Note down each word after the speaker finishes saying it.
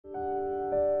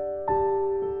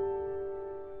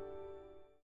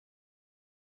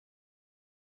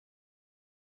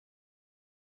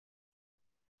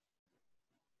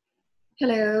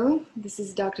Hello, this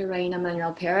is Dr. Raïna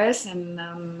Manuel-Paris, and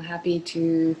I'm happy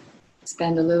to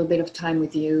spend a little bit of time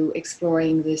with you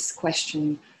exploring this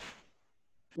question,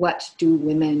 what do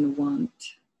women want?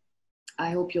 I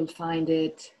hope you'll find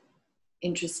it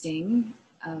interesting,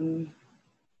 and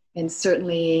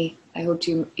certainly I hope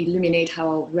to illuminate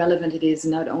how relevant it is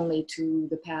not only to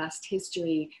the past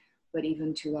history, but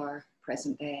even to our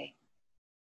present day.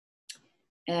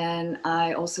 And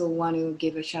I also want to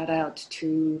give a shout out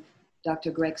to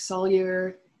Dr. Greg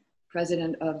Sawyer,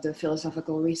 president of the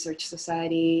Philosophical Research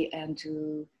Society, and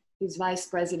to his vice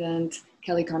president,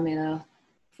 Kelly Carmena,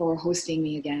 for hosting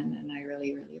me again. And I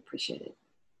really, really appreciate it.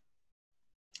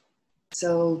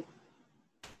 So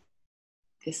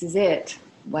this is it.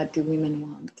 What do women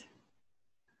want?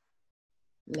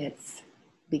 Let's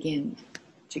begin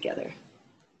together.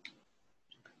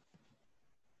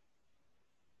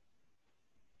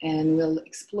 And we'll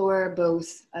explore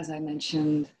both, as I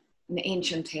mentioned, an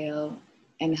ancient tale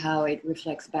and how it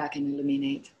reflects back and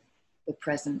illuminates the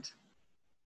present.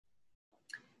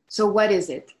 So what is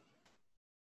it?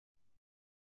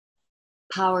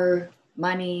 Power,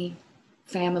 money,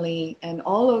 family, and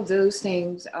all of those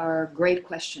things are great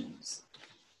questions.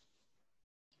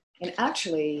 And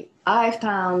actually, I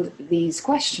found these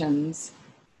questions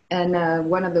and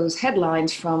one of those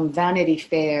headlines from Vanity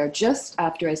Fair just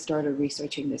after I started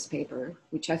researching this paper,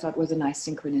 which I thought was a nice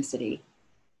synchronicity.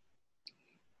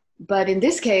 But in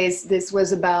this case, this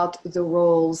was about the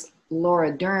roles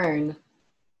Laura Dern,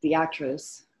 the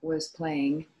actress, was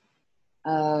playing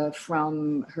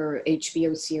from her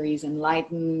HBO series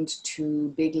Enlightened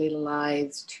to Big Little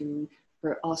Lies to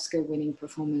her Oscar-winning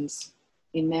performance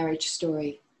in Marriage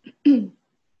Story. In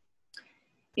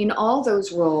all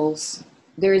those roles,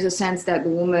 there is a sense that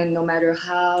the woman, no matter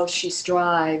how she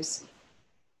strives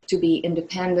to be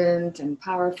independent and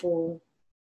powerful,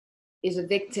 is a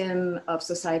victim of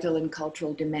societal and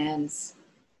cultural demands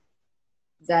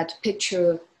that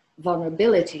picture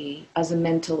vulnerability as a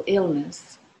mental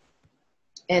illness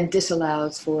and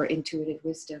disallows for intuitive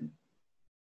wisdom.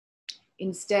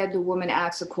 Instead, the woman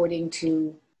acts according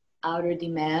to outer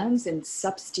demands and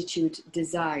substitute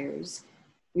desires,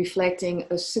 reflecting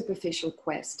a superficial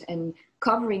quest and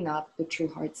covering up the true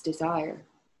heart's desire.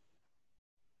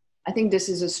 I think this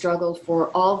is a struggle for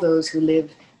all those who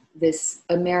live this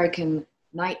American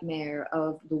nightmare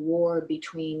of the war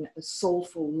between a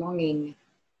soulful longing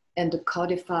and the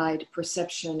codified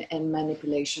perception and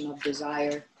manipulation of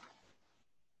desire.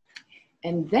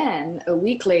 And then a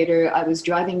week later, I was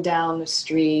driving down the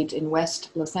street in West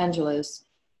Los Angeles,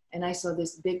 and I saw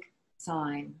this big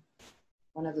sign,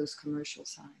 one of those commercial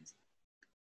signs.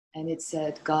 And it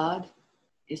said, God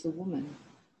is a woman.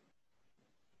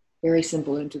 Very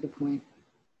simple and to the point.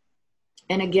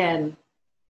 And again,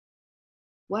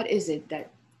 what is it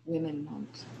that women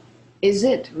want? Is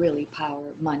it really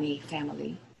power, money,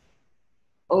 family?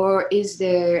 Or is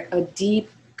there a deep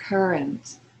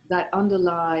current that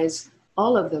underlies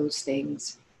all of those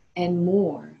things and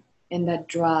more, and that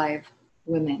drive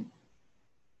women?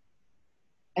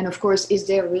 And of course, is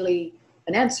there really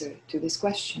an answer to this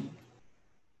question?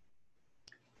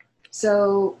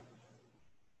 So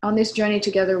on this journey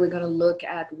together, we're going to look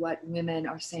at what women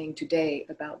are saying today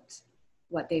about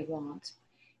what they want.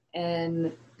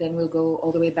 And then we'll go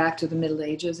all the way back to the Middle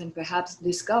Ages and perhaps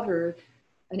discover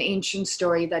an ancient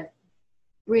story that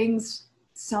brings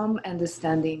some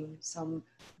understanding, some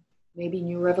maybe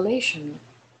new revelation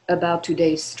about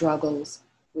today's struggles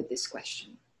with this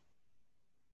question.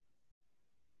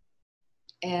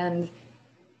 And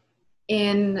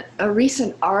in a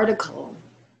recent article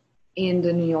in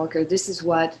the New Yorker, this is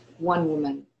what one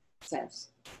woman says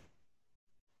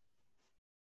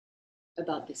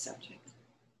about this subject.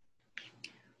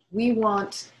 We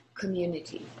want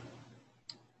community,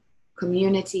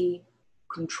 community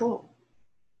control.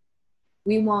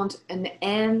 We want an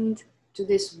end to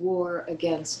this war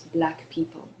against Black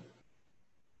people.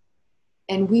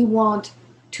 And we want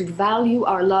to value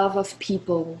our love of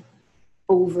people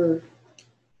over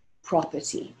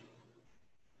property.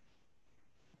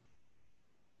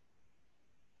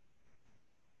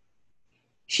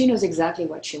 She knows exactly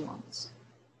what she wants.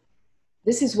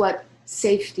 This is what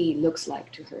safety looks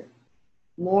like to her.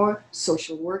 More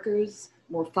social workers,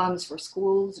 more funds for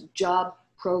schools, job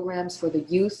programs for the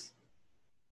youth,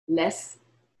 less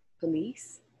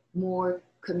police, more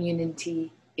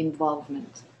community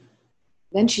involvement.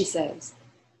 Then she says,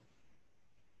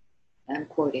 and I'm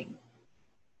quoting,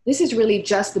 "This is really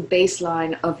just the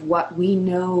baseline of what we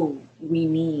know we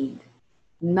need,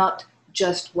 not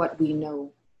just what we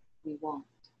know we want."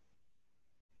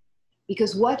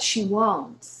 Because what she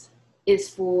wants is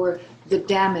for the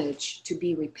damage to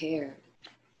be repaired,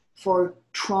 for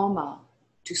trauma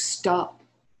to stop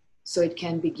so it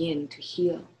can begin to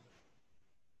heal,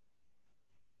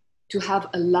 to have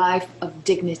a life of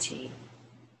dignity,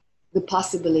 the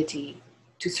possibility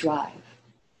to thrive.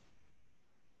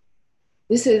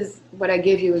 This is what I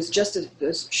gave you is just a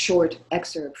short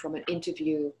excerpt from an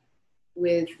interview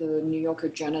with the New Yorker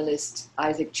journalist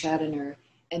Isaac Chatiner,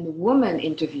 and the woman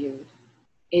interviewed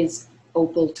is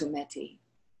Opal Tometi.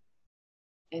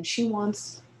 And she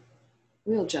wants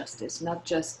real justice, not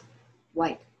just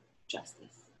white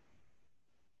justice.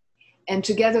 And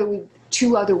together with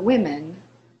two other women,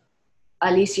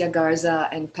 Alicia Garza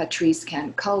and Patrice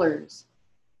Can-Cullors,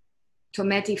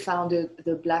 Tometi founded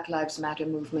the Black Lives Matter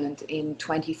movement in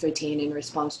 2013 in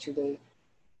response to the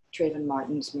Trayvon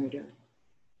Martin's murder.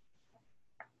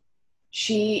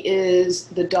 She is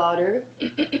the daughter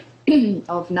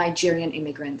of Nigerian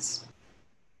immigrants.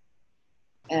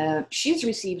 She's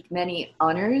received many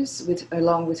honors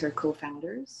along with her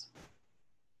co-founders.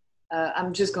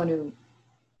 I'm just going to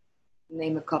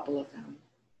name a couple of them.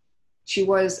 She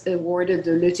was awarded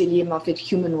the Letellier Moffitt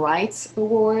Human Rights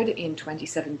Award in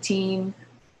 2017.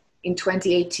 In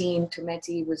 2018,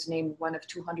 Tometi was named one of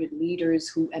 200 leaders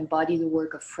who embody the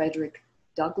work of Frederick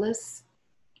Douglass.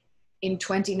 In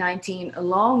 2019,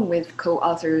 along with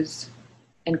co-authors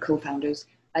and co-founders,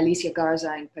 Alicia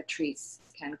Garza and Patrice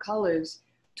Can-Cullors,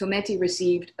 Tometi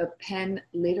received a PEN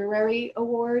Literary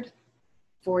Award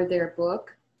for their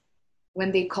book,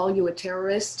 When They Call You a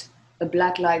Terrorist, a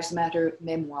Black Lives Matter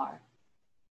Memoir.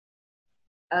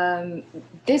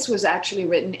 This was actually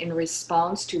written in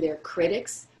response to their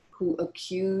critics who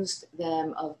accused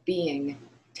them of being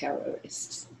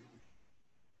terrorists.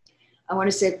 I want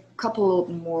to say a couple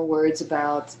more words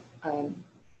about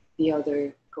the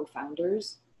other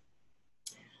co-founders.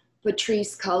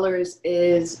 Patrice Cullors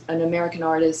is an American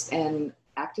artist and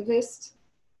activist,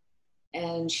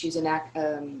 and she's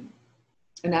an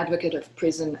advocate of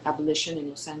prison abolition in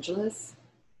Los Angeles.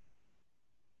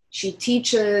 She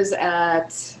teaches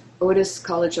at Otis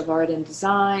College of Art and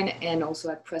Design and also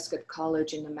at Prescott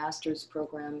College in the master's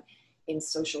program in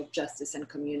social justice and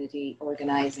community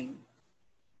organizing.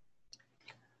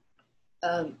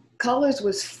 Cullors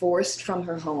was forced from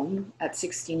her home at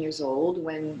 16 years old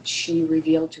when she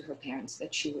revealed to her parents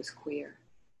that she was queer.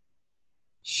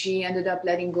 She ended up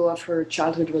letting go of her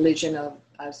childhood religion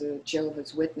as a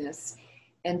Jehovah's Witness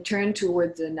and turned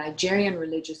toward the Nigerian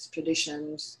religious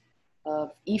traditions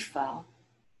of Ifa,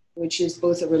 which is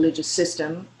both a religious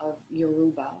system of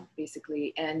Yoruba,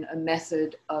 basically, and a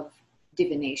method of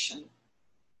divination.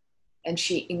 And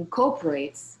she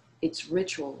incorporates its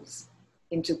rituals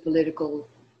into political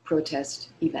protest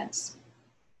events.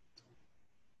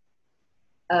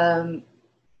 I'm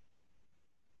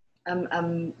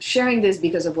sharing this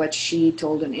because of what she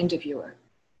told an interviewer.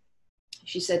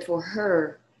 She said for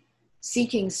her,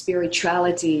 seeking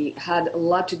spirituality had a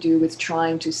lot to do with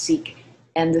trying to seek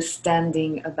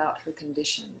understanding about her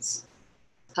conditions,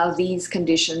 how these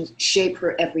conditions shape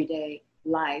her everyday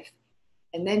life.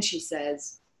 And then she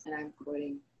says, and I'm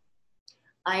quoting,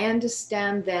 "I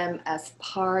understand them as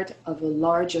part of a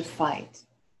larger fight,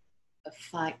 a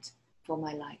fight for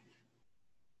my life."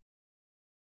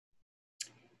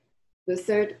 The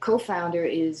third co-founder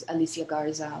is Alicia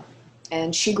Garza,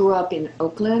 and she grew up in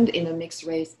Oakland in a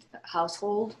mixed-race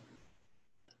household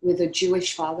with a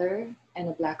Jewish father and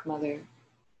a Black mother.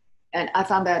 And I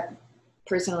found that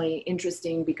personally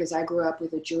interesting because I grew up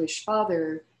with a Jewish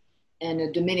father and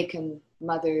a Dominican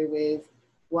mother with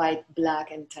white,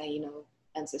 Black, and Taino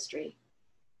ancestry.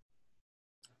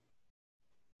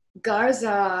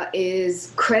 Garza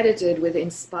is credited with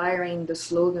inspiring the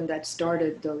slogan that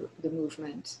started the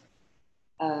movement.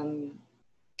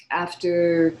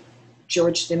 After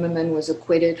George Zimmerman was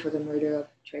acquitted for the murder of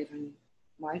Trayvon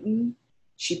Martin,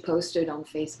 she posted on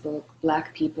Facebook,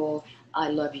 "Black people, I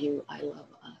love you, I love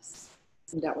us."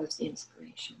 And that was the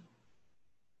inspiration.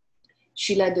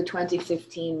 She led the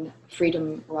 2015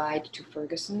 Freedom Ride to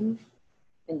Ferguson,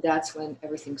 and that's when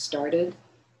everything started.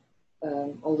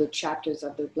 All the chapters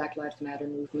of the Black Lives Matter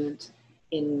movement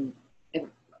in,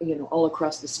 all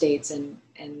across the States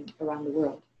and around the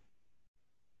world.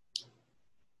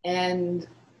 And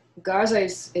Garza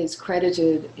is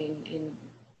credited in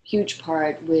huge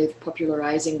part with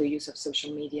popularizing the use of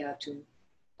social media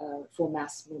for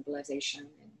mass mobilization.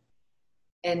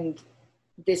 And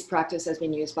this practice has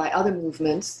been used by other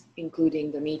movements,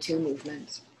 including the Me Too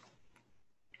movement.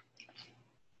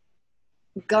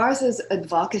 Garza's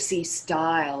advocacy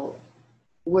style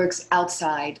works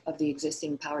outside of the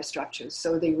existing power structures.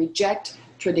 So they reject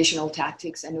traditional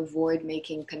tactics and avoid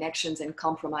making connections and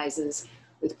compromises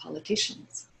with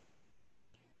politicians.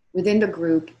 Within the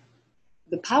group,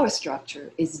 the power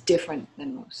structure is different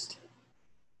than most.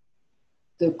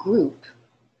 The group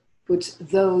puts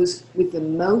those with the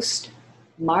most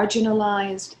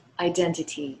marginalized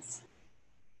identities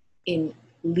in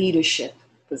leadership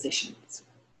positions.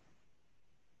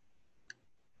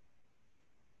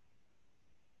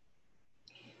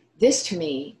 This, to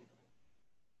me,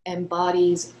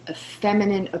 embodies a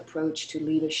feminine approach to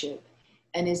leadership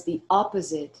and is the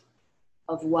opposite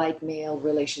of white male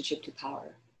relationship to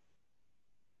power.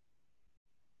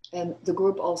 And the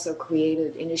group also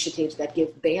created initiatives that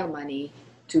give bail money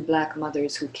to Black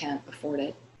mothers who can't afford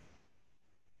it.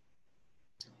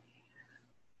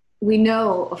 We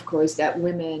know, of course, that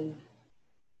women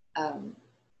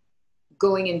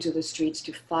going into the streets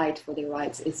to fight for their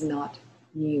rights is not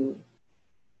new.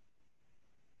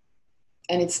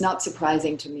 And it's not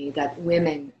surprising to me that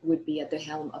women would be at the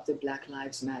helm of the Black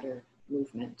Lives Matter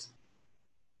movement.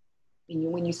 And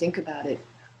when you think about it,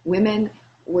 women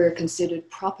were considered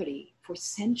property for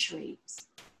centuries.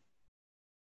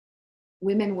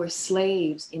 Women were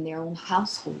slaves in their own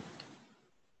household,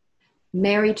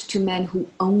 married to men who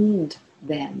owned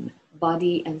them,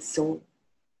 body and soul.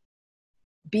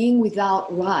 Being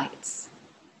without rights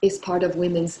is part of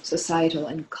women's societal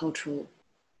and cultural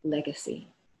legacy.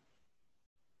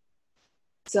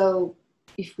 So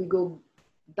if we go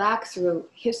back through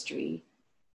history,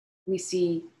 we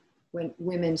see when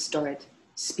women start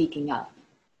speaking up.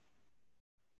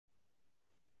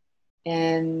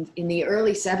 And in the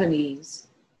early 70s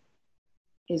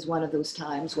is one of those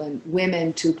times when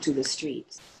women took to the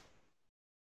streets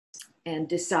and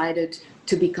decided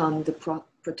to become the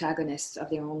protagonists of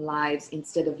their own lives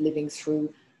instead of living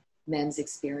through men's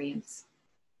experience.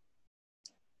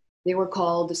 They were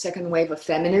called the second wave of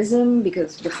feminism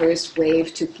because the first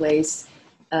wave took place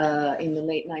in the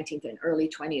late 19th and early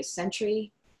 20th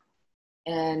century.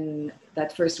 And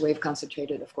that first wave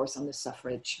concentrated, of course, on the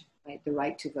suffrage, right? The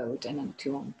right to vote and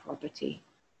to own property.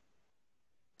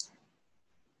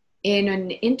 In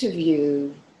an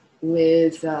interview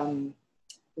with the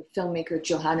filmmaker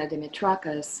Johanna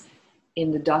Dimitrakis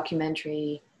in the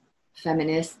documentary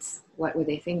Feminists, What Were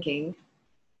They Thinking?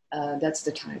 That's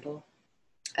the title.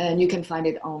 And you can find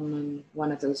it on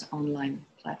one of those online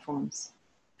platforms.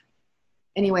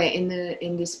 Anyway,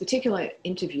 in this particular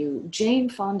interview, Jane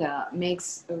Fonda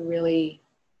makes a really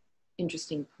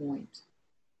interesting point.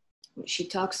 She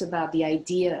talks about the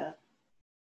idea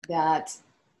that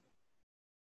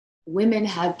women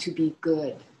had to be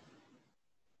good,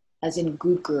 as in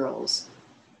good girls.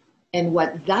 And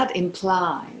what that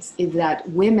implies is that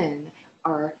women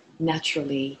are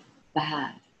naturally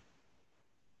bad.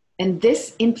 And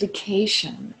this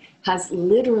implication has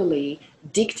literally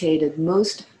dictated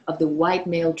most of the white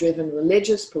male-driven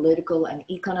religious, political, and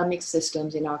economic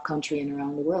systems in our country and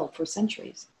around the world for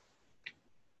centuries.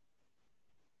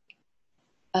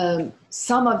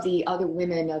 Some of the other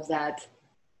women of that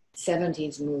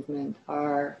 70s movement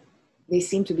they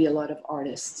seem to be a lot of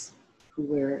artists who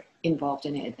were involved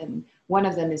in it. And one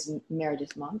of them is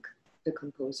Meredith Monk, the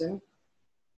composer.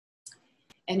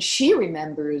 And she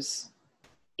remembers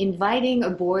inviting a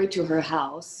boy to her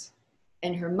house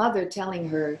and her mother telling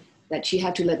her that she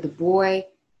had to let the boy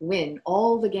win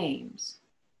all the games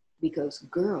because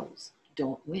girls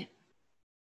don't win.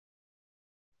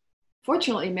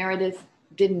 Fortunately, Meredith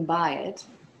didn't buy it.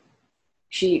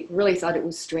 She really thought it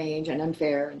was strange and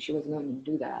unfair, and she wasn't going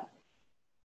to do that.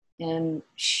 And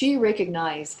she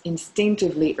recognized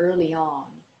instinctively early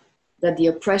on that the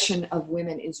oppression of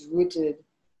women is rooted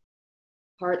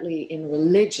partly in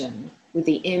religion with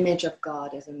the image of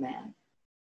God as a man.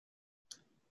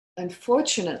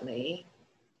 Unfortunately,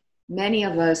 many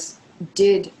of us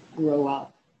did grow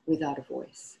up without a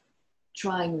voice,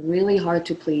 trying really hard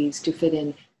to please, to fit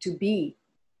in, to be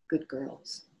good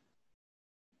girls.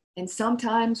 And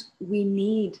sometimes we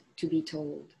need to be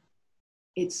told,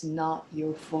 it's not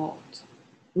your fault.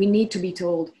 We need to be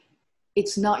told,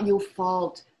 it's not your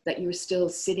fault that you're still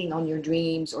sitting on your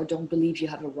dreams or don't believe you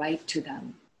have a right to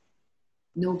them.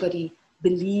 Nobody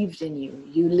believed in you.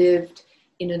 You lived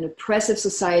in an oppressive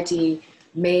society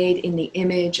made in the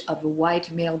image of a white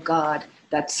male God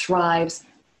that thrives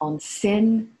on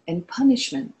sin and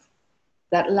punishment,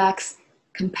 that lacks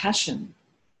compassion,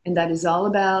 and that is all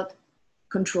about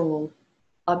control,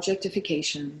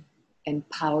 objectification, and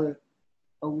power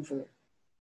over.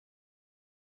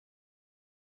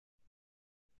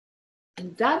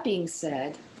 And that being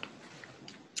said,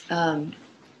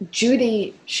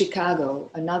 Judy Chicago,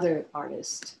 another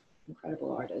artist,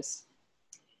 incredible artist,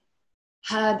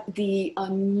 had the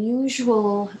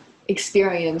unusual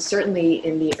experience, certainly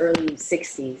in the early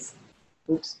 60s,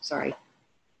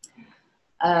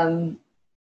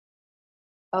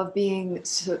 of being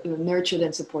nurtured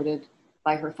and supported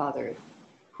by her father,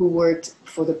 who worked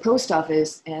for the post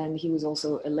office, and he was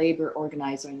also a labor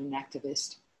organizer and an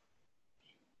activist.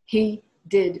 He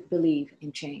did believe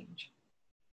in change,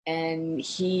 and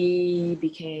he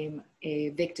became a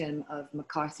victim of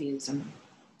McCarthyism.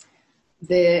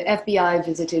 The FBI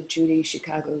visited Judy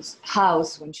Chicago's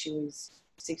house when she was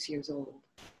 6 years old.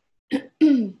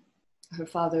 Her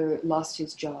father lost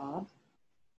his job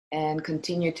and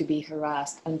continued to be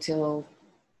harassed until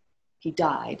he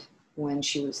died when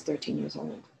she was 13 years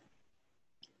old.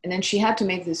 And then she had to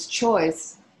make this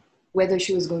choice whether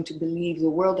she was going to believe the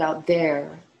world out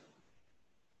there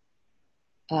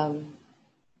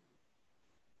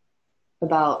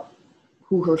about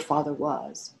who her father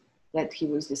was, that he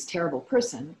was this terrible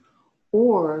person,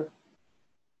 or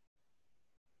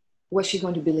was she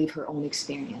going to believe her own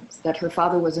experience, that her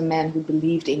father was a man who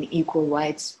believed in equal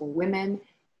rights for women,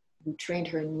 who trained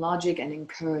her in logic and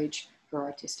encouraged her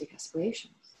artistic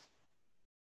aspirations.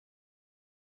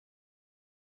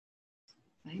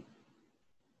 Right?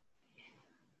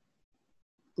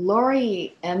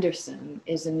 Laurie Anderson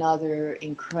is another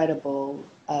incredible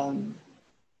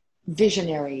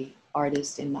visionary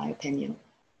artist, in my opinion.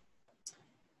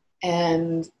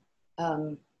 And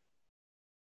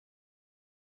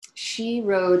she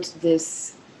wrote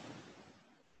this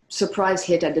surprise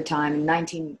hit at the time in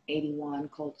 1981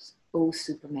 called Oh,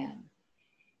 Superman.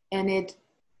 And it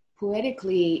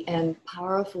poetically and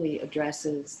powerfully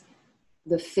addresses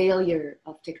the failure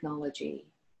of technology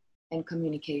and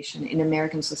communication in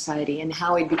American society and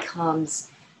how it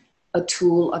becomes a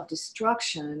tool of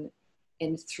destruction.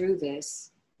 And through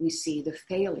this, we see the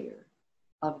failure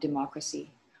of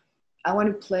democracy. I want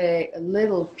to play a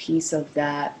little piece of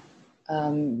that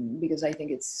because I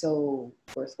think it's so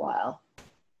worthwhile.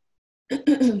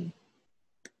 Here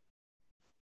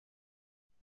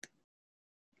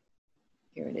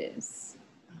it is.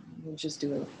 We'll just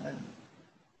do a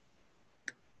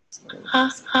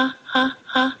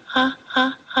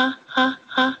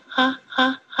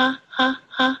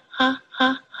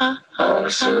Oh,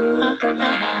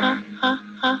 Superman.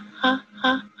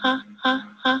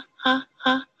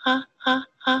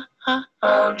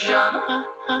 Oh, John.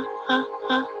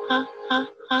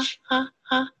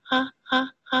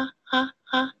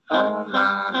 Oh,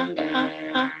 Mom and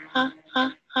Dad.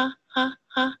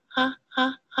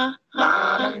 Mom and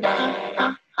Dad.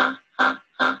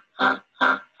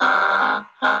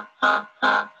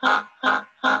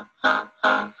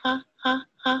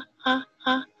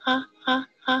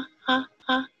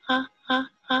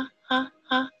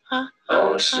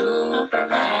 Oh,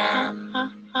 Superman.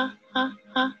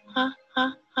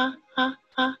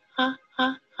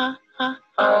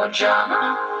 Oh, John.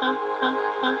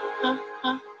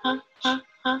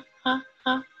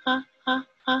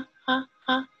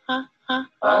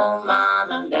 Oh,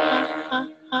 Mom and Dad.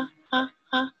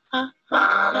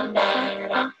 Mom and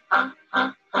Dad.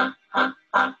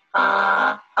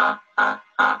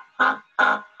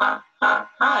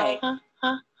 Hi.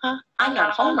 I'm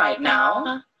not home right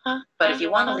now, but if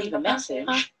you want to leave a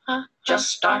message,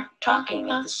 just start talking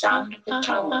at the sound of the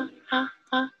tone.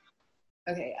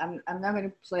 Okay, I'm not going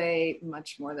to play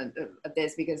much more than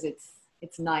this because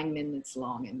it's 9 minutes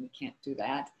long and we can't do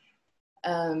that.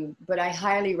 But I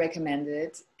highly recommend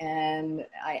it, and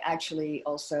I actually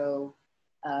also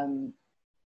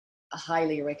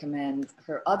highly recommend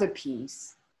her other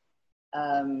piece,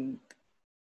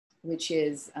 which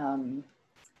is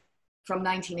from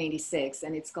 1986,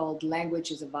 and it's called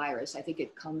Language is a Virus. I think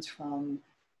it comes from,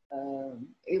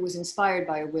 it was inspired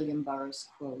by a William Burroughs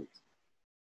quote.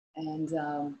 And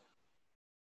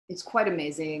it's quite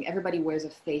amazing. Everybody wears a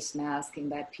face mask in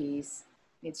that piece.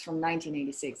 It's from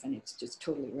 1986 and it's just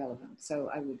totally relevant. So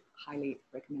I would highly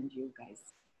recommend you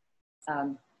guys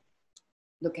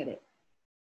look at it.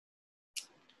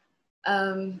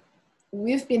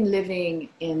 We've been living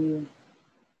in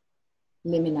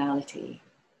liminality,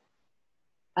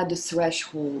 at the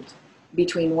threshold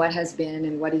between what has been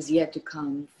and what is yet to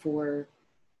come for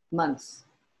months,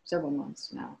 several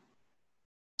months now.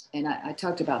 And I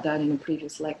talked about that in a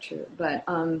previous lecture, but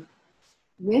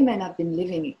women have been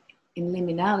living in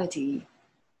liminality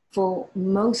for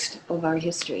most of our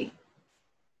history.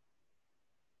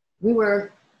 We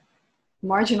were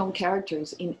marginal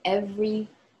characters in every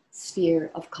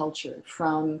sphere of culture,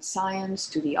 from science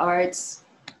to the arts.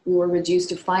 We were reduced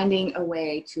to finding a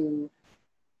way to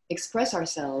express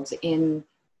ourselves in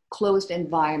closed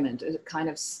environment, a kind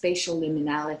of spatial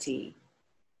liminality.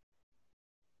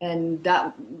 And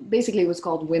that basically was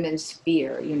called women's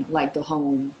sphere, you know, like the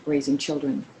home, raising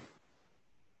children.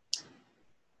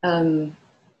 And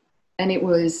it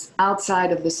was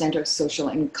outside of the center of social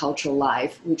and cultural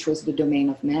life, which was the domain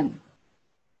of men.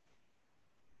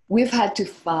 We've had to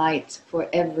fight for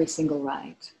every single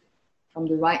right, from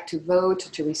the right to vote,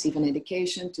 to receive an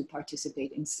education, to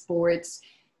participate in sports,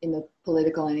 in the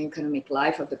political and economic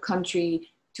life of the country,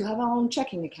 to have our own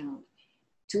checking account,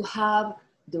 to have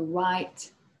the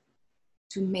right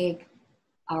to make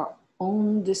our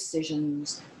own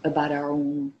decisions about our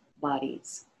own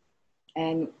bodies.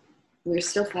 And we're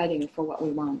still fighting for what we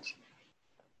want.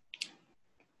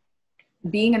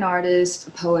 Being an artist,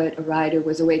 a poet, a writer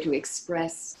was a way to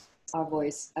express our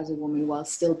voice as a woman while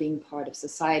still being part of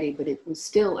society, but it was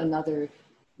still another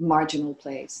marginal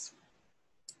place.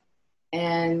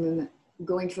 And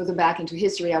going further back into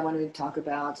history, I wanted to talk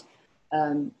about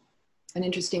an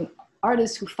interesting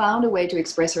artist who found a way to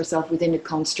express herself within the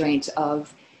constraints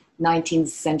of 19th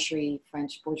century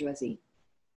French bourgeoisie.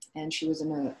 And she was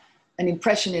an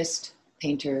impressionist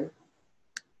painter.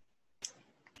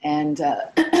 And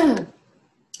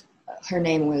her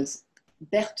name was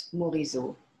Berthe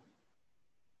Morisot.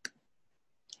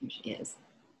 Here she is.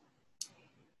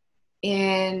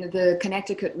 In the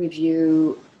Connecticut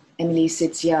Review, Emily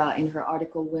Sitzia, in her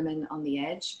article Women on the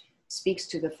Edge, speaks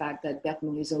to the fact that Berthe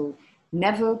Morisot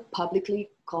never publicly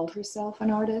called herself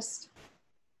an artist.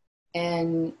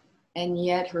 And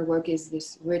yet her work is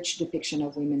this rich depiction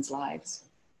of women's lives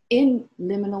in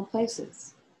liminal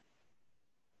places.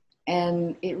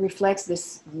 And it reflects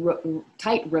this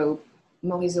tightrope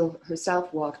Morisot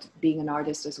herself walked, being an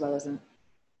artist as well as a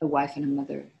wife and a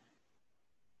mother.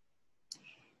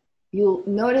 You'll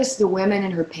notice the women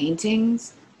in her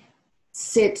paintings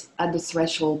sit at the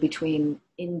threshold between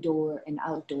indoor and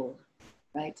outdoor,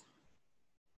 right?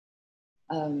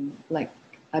 Like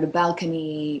at a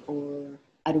balcony or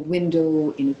at a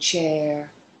window, in a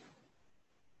chair.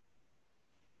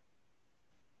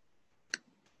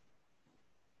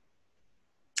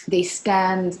 They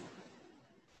stand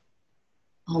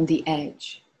on the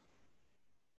edge.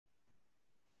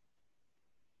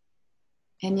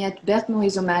 And yet Berthe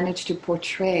Morisot managed to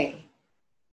portray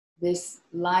this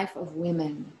life of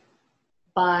women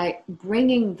by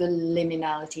bringing the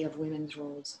liminality of women's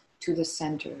roles to the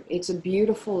center. It's a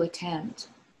beautiful attempt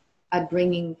at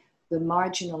bringing the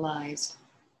marginalized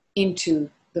into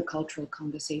the cultural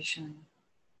conversation.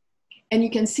 And you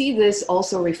can see this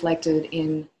also reflected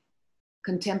in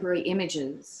contemporary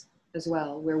images as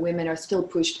well, where women are still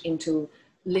pushed into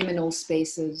liminal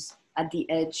spaces at the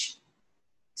edge,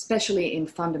 especially in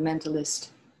fundamentalist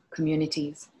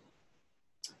communities.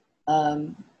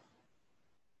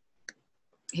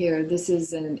 Here, this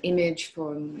is an image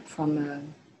from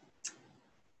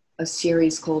a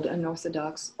series called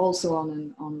Unorthodox, also on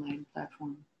an online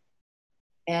platform.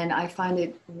 And I find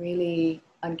it really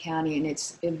uncanny in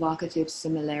its evocative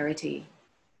similarity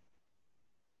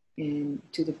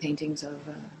to the paintings of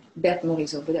Berthe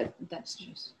Morisot, but that's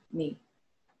just me.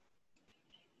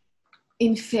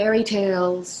 In fairy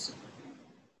tales,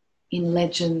 in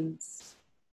legends,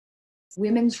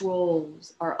 women's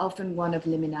roles are often one of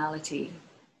liminality.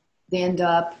 They end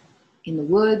up in the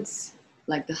woods,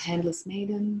 like the handless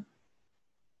maiden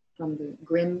from the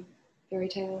Grimm fairy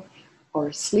tale, or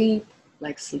asleep,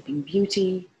 like Sleeping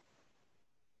Beauty.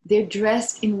 They're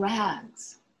dressed in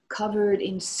rags, covered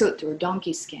in soot or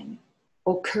donkey skin,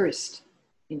 or cursed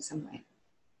in some way.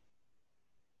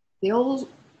 They all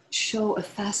show a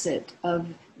facet of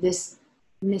this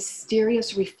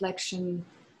mysterious reflection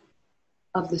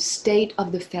of the state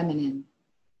of the feminine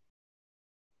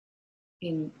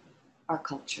in our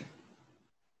culture.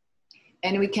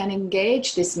 And we can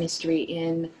engage this mystery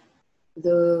in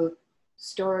the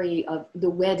story of the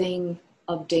wedding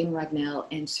of Dame Ragnell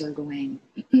and Sir Gawain.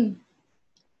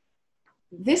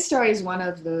 This story is one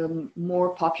of the more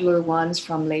popular ones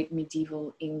from late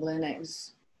medieval England. It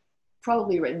was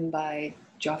probably written by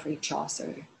Geoffrey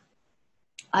Chaucer.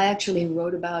 I actually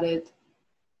wrote about it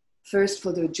first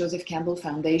for the Joseph Campbell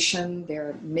Foundation,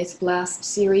 their MythBlast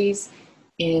series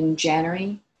in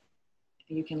January.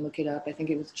 You can look it up. I think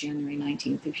it was January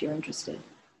 19th if you're interested.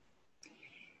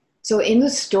 So in the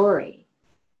story,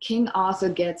 King Arthur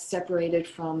gets separated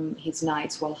from his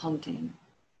knights while hunting,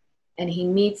 and he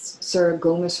meets Sir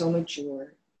Gomer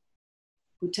Major,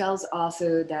 who tells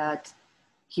Arthur that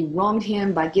he wronged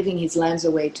him by giving his lands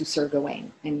away to Sir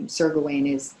Gawain, and Sir Gawain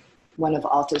is one of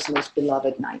Arthur's most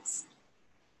beloved knights.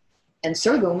 And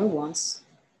Sir Gomer wants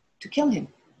to kill him.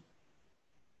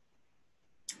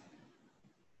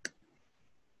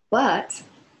 But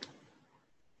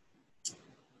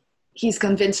he's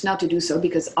convinced not to do so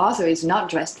because Arthur is not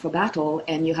dressed for battle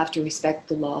and you have to respect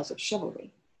the laws of chivalry.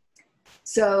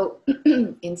 So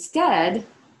instead,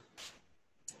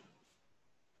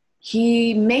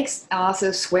 he makes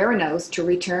Arthur swear an oath to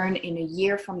return in a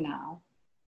year from now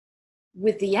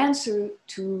with the answer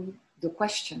to the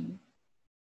question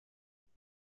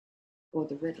or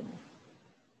the riddle.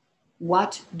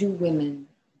 What do women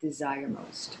desire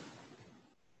most?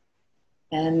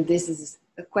 And this is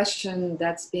a question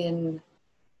that's been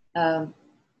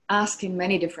asked in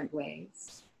many different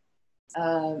ways.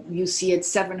 You see it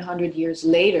 700 years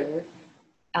later,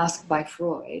 asked by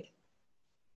Freud.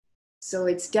 So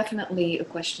it's definitely a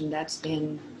question that's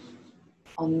been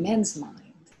on men's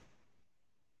mind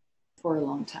for a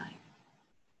long time.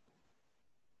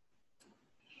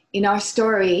 In our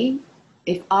story,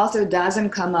 if Arthur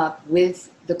doesn't come up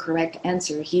with the correct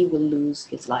answer, he will lose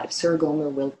his life. Sir Gomer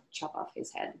will chop off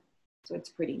his head. So it's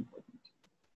pretty important.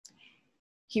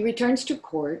 He returns to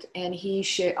court and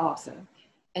Arthur,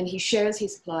 and he shares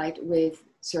his plight with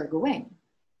Sir Gawain,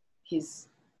 his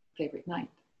favorite knight.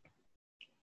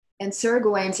 And Sir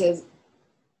Gawain says,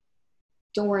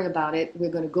 don't worry about it.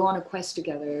 We're going to go on a quest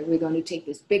together. We're going to take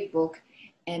this big book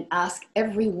and ask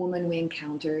every woman we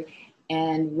encounter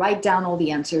and write down all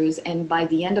the answers. And by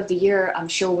the end of the year, I'm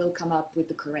sure we'll come up with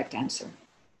the correct answer.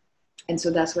 And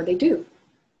so that's what they do.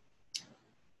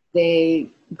 They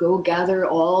go gather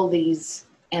all these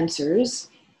answers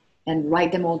and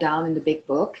write them all down in the big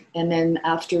book. And then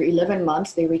after 11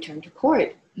 months, they return to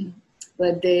court.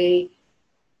 But they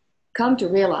come to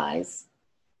realize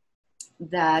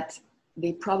that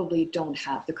they probably don't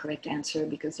have the correct answer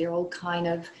because they're all kind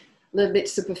of a little bit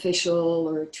superficial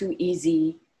or too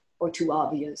easy or too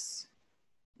obvious.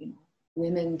 You know,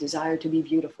 women desire to be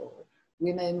beautiful.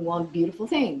 Women want beautiful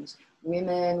things.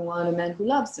 Women want a man who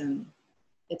loves them,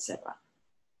 etc.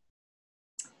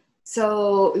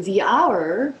 So the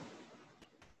hour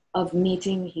of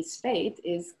meeting his fate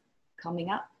is coming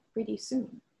up pretty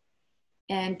soon.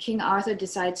 And King Arthur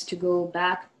decides to go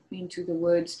back into the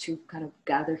woods to kind of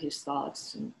gather his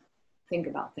thoughts and think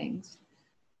about things,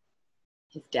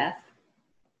 his death.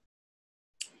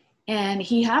 And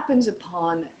he happens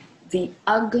upon the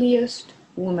ugliest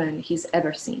woman he's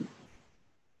ever seen,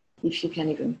 if you can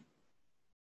even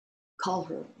call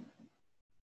her.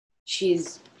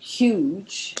 She's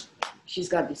huge. She's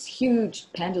got this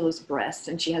huge pendulous breast,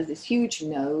 and she has this huge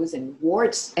nose and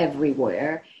warts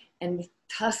everywhere and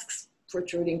tusks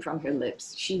protruding from her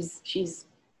lips. She's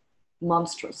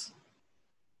monstrous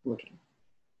looking.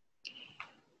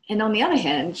 And on the other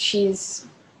hand, she's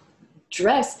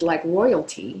dressed like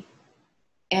royalty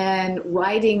and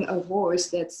riding a horse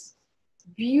that's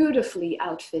beautifully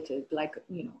outfitted, like,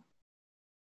 you know,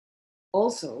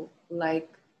 also like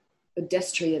a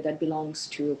destrier that belongs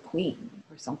to a queen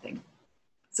or something.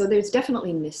 So there's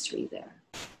definitely mystery there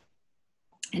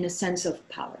and a sense of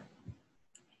power.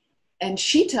 And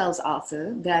she tells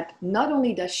Arthur that not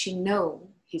only does she know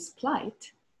his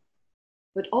plight,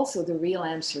 but also the real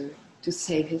answer to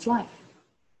save his life.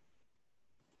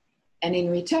 And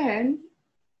in return,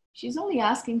 she's only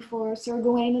asking for Sir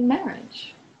Gawain in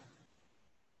marriage.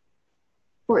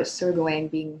 Of course, Sir Gawain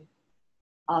being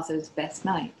Arthur's best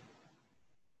knight.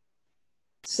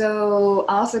 So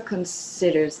Arthur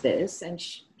considers this, and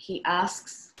he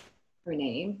asks her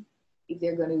name. If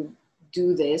they're going to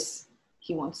do this,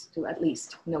 he wants to at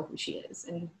least know who she is.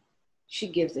 And she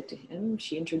gives it to him.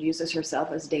 She introduces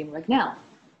herself as Dame Ragnell.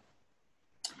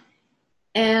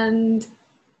 And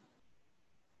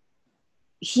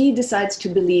he decides to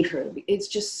believe her. It's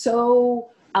just so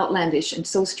outlandish and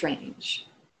so strange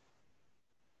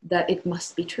that it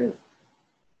must be true.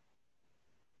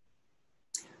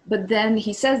 But then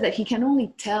he says that he can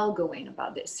only tell Gawain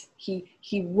about this. He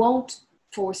won't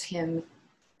force him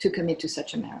to commit to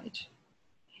such a marriage.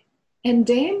 And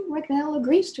Dame Ragnell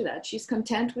agrees to that. She's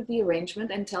content with the arrangement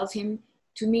and tells him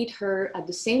to meet her at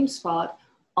the same spot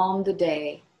on the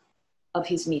day of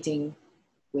his meeting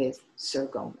with Sir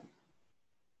Gawain.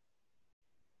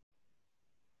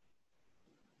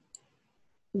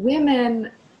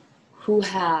 Women who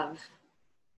have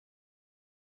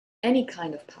any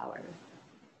kind of power,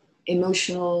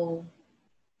 emotional,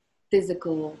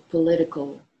 physical,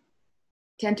 political,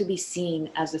 tend to be seen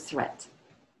as a threat.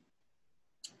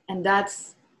 And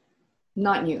that's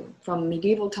not new. From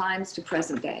medieval times to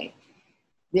present day,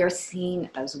 they're seen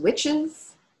as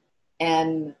witches,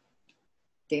 and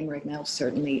Dame Ragnell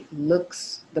certainly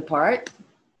looks the part.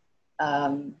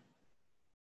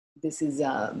 This is,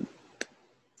 let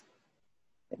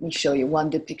me show you one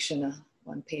depiction,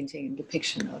 one painting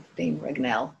depiction of Dame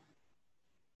Ragnell.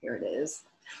 Here it is.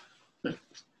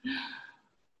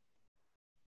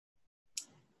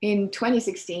 In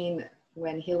 2016,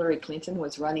 when Hillary Clinton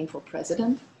was running for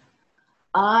president,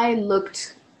 I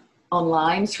looked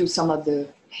online through some of the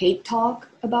hate talk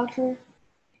about her,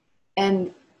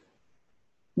 and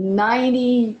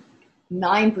 99%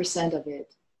 of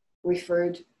it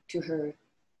referred to her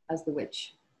as the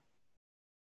witch.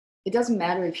 It doesn't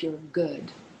matter if you're good.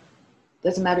 It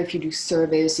doesn't matter if you do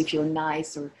service, if you're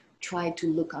nice or try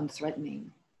to look unthreatening.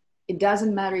 It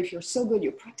doesn't matter if you're so good,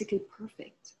 you're practically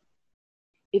perfect.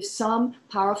 If some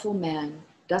powerful man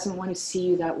doesn't want to see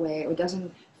you that way or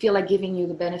doesn't feel like giving you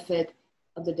the benefit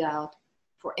of the doubt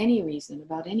for any reason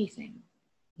about anything,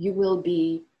 you will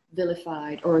be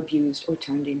vilified or abused or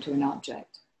turned into an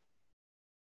object.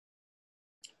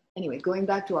 Anyway, going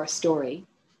back to our story,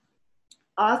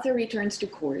 Arthur returns to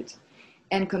court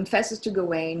and confesses to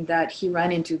Gawain that he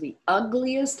ran into the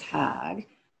ugliest hag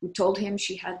who told him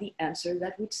she had the answer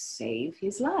that would save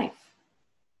his life.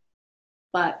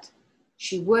 But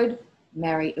she would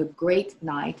marry a great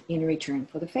knight in return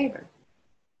for the favor.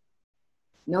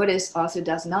 Notice Arthur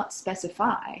does not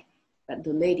specify that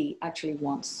the lady actually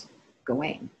wants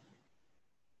Gawain.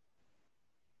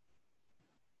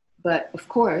 But of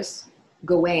course,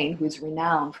 Gawain, who is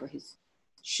renowned for his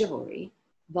chivalry,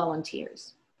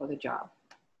 volunteers for the job.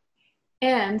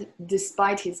 And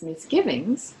despite his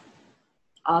misgivings,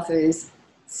 Arthur is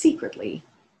secretly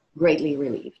greatly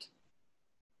relieved.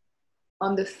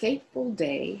 On the fateful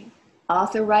day,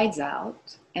 Arthur rides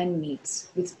out and meets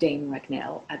with Dame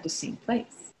Ragnell at the same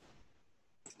place.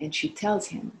 And she tells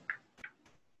him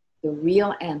the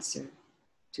real answer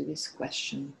to this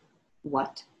question,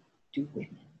 what do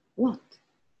women want?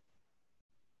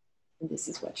 And this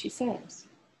is what she says.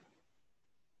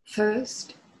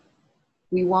 First,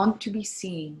 we want to be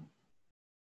seen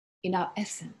in our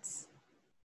essence,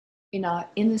 in our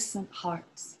innocent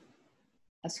hearts,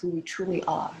 as who we truly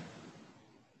are.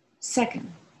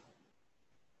 Second,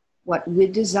 what we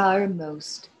desire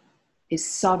most is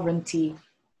sovereignty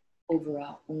over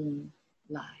our own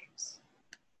lives.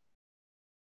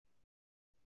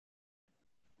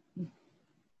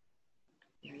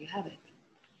 There you have it.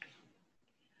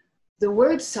 The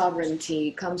word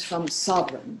sovereignty comes from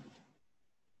sovereign,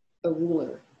 a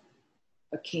ruler,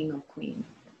 a king or queen.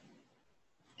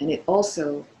 And it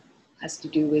also has to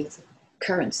do with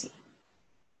currency.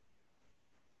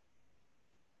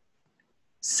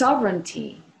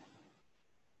 Sovereignty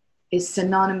is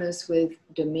synonymous with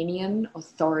dominion,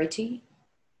 authority,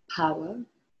 power,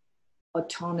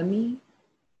 autonomy,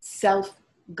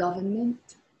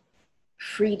 self-government,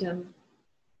 freedom,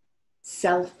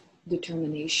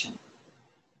 self-determination.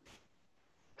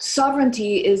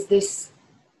 Sovereignty is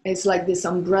like this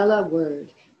umbrella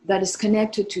word that is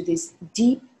connected to this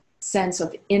deep sense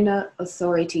of inner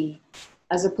authority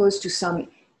as opposed to some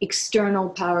external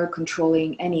power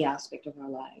controlling any aspect of our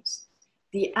lives.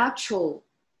 The actual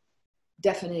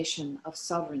definition of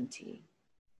sovereignty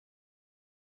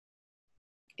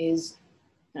is,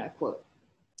 and I quote,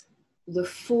 the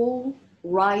full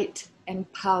right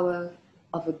and power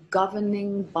of a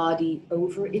governing body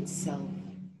over itself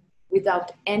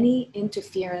without any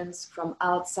interference from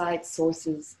outside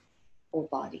sources or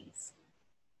bodies.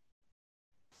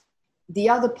 The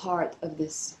other part of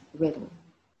this riddle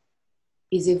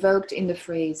is evoked in the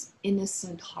phrase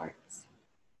innocent hearts,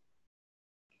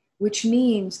 which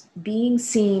means being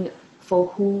seen for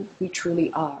who we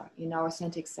truly are in our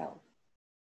authentic self.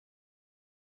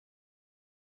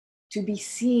 To be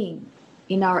seen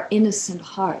in our innocent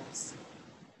hearts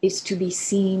is to be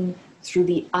seen through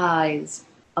the eyes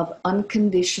of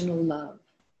unconditional love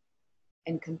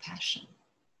and compassion.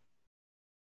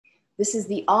 This is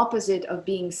the opposite of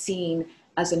being seen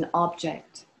as an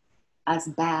object, as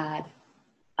bad,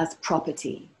 as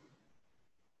property.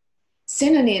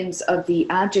 Synonyms of the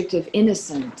adjective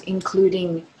innocent,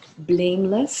 including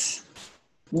blameless,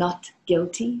 not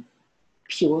guilty,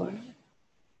 pure.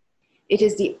 It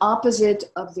is the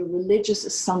opposite of the religious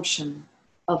assumption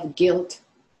of guilt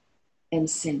and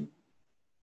sin.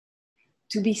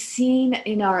 To be seen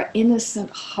in our innocent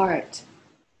heart,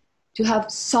 to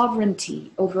have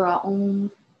sovereignty over our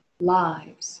own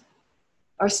lives,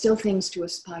 are still things to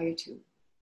aspire to,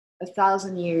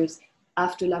 1,000 years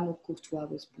after l'amour courtois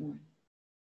was born.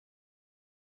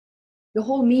 The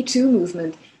whole Me Too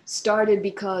movement started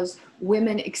because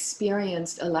women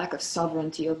experienced a lack of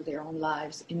sovereignty over their own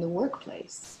lives in the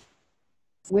workplace.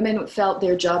 Women felt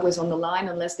their job was on the line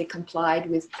unless they complied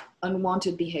with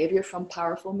unwanted behavior from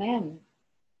powerful men.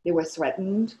 They were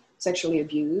threatened, sexually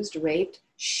abused, raped,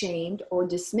 shamed, or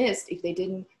dismissed if they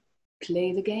didn't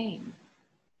play the game.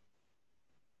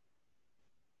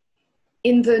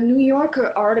 In the New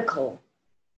Yorker article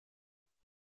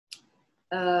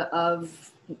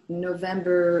of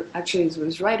November, actually it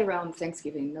was right around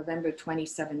Thanksgiving, November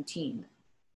 2017,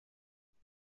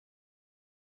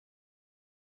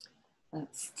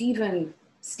 Stephen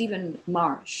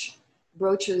Marsh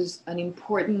broaches an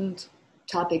important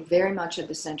topic very much at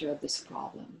the center of this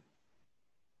problem,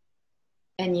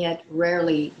 and yet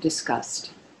rarely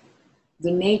discussed: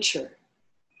 the nature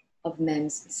of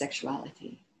men's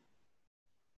sexuality.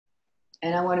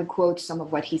 And I want to quote some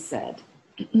of what he said.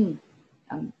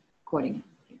 I'm quoting him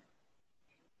here.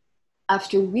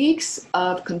 After weeks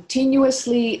of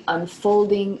continuously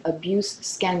unfolding abuse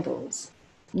scandals,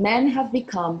 men have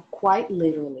become quite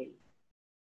literally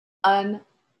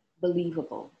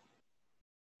unbelievable.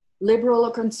 Liberal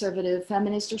or conservative,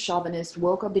 feminist or chauvinist,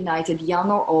 woke or benighted,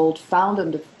 young or old, found on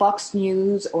the Fox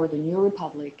News or the New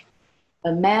Republic,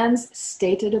 a man's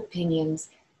stated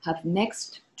opinions have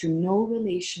next to no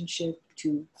relationship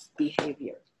to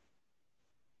behavior.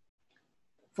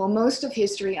 For most of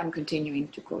history, I'm continuing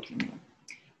to quote him here.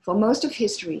 For most of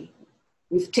history,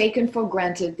 we've taken for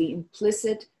granted the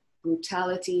implicit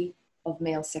brutality of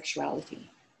male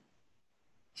sexuality.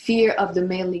 Fear of the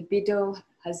male libido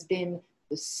has been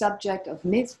the subject of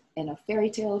myth and of fairy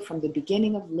tale from the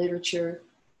beginning of literature,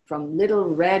 from Little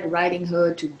Red Riding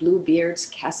Hood to Bluebeard's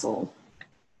castle.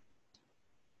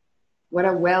 What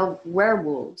are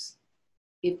werewolves,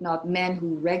 if not men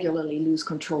who regularly lose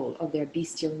control of their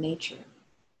bestial nature?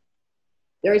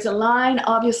 There is a line,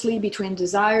 obviously, between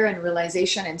desire and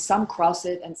realization, and some cross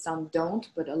it and some don't,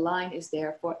 but a line is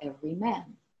there for every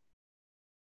man.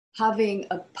 Having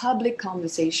a public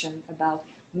conversation about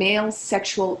male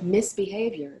sexual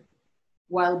misbehavior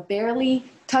while barely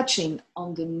touching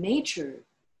on the nature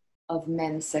of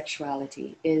men's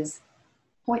sexuality is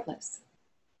pointless.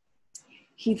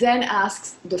 He then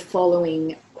asks the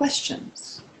following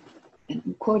questions, and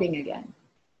I'm quoting again.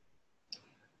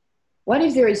 What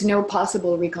if there is no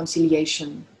possible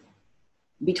reconciliation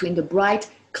between the bright,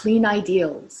 clean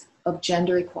ideals of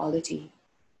gender equality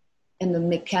and the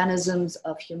mechanisms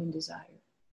of human desire?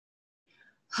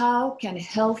 How can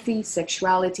healthy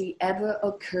sexuality ever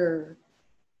occur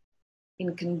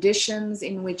in conditions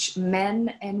in which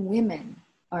men and women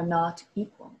are not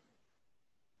equal?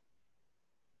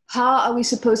 How are we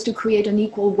supposed to create an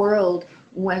equal world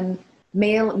when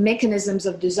male mechanisms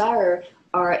of desire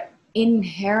are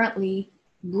inherently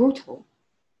brutal?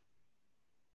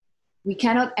 We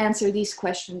cannot answer these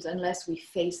questions unless we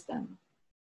face them.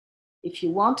 If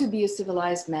you want to be a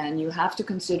civilized man, you have to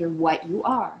consider what you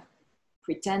are.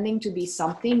 Pretending to be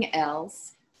something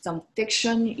else, some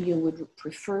fiction you would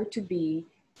prefer to be,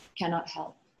 cannot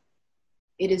help.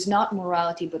 It is not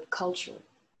morality, but culture.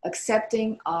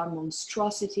 Accepting our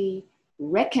monstrosity,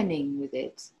 reckoning with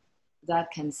it,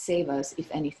 that can save us, if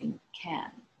anything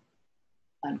can,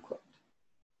 unquote.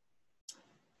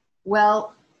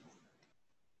 Well,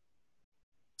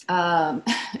 I'm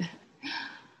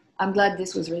glad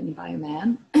this was written by a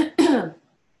man.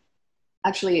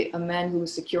 Actually, a man who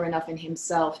was secure enough in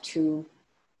himself to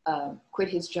quit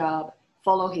his job,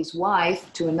 follow his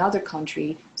wife to another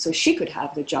country so she could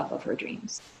have the job of her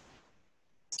dreams.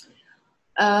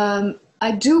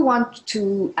 I do want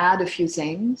to add a few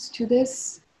things to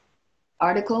this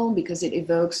article because it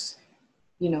evokes,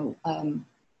 the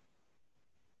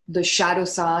shadow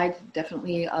side,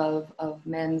 definitely, of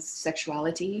men's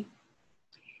sexuality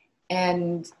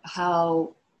and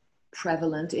how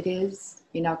prevalent it is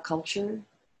in our culture.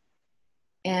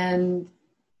 And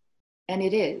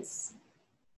it is.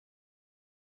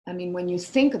 I mean, when you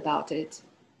think about it,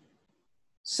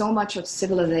 so much of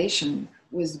civilization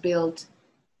was built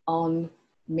on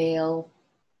male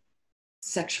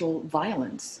sexual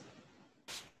violence.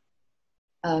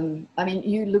 I mean,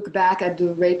 you look back at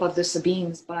the rape of the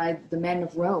Sabines by the men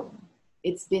of Rome.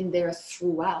 It's been there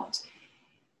throughout.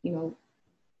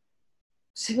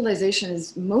 Civilization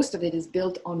is, most of it is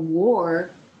built on war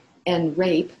and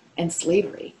rape and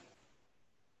slavery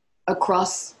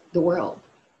across the world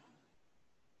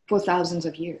for thousands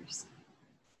of years.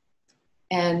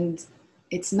 And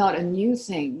it's not a new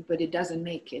thing, but it doesn't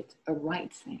make it a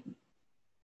right thing.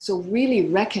 So really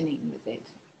reckoning with it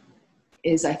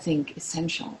is, I think,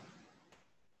 essential.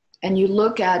 And you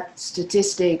look at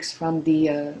statistics from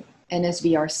the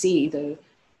NSVRC, the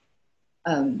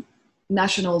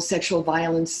National Sexual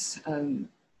Violence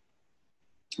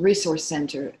Resource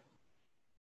Center,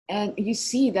 and you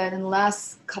see that in the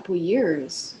last couple of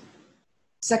years,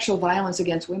 sexual violence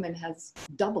against women has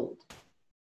doubled.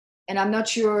 And I'm not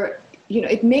sure,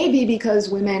 it may be because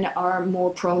women are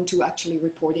more prone to actually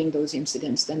reporting those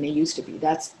incidents than they used to be.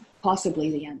 That's possibly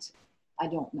the answer. I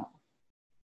don't know.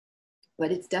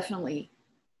 but it's definitely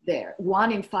there.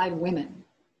 1 in 5 women,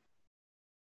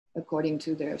 according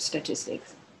to their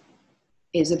statistics,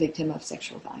 is a victim of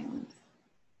sexual violence.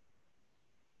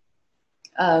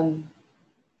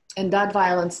 And that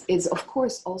violence is, of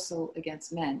course, also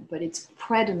against men, but it's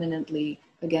predominantly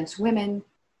against women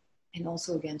and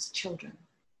also against children.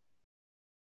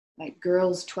 Like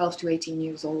girls 12 to 18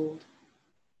 years old,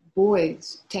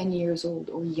 boys 10 years old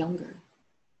or younger.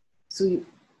 So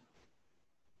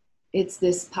it's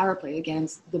this power play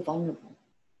against the vulnerable.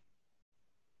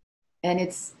 And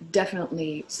it's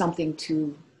definitely something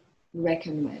to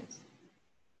reckon with.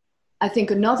 I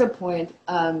think another point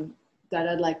that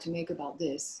I'd like to make about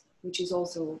this, which is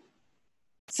also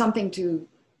something to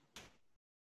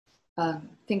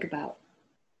think about,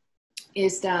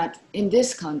 is that in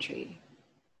this country,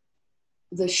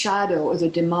 the shadow or the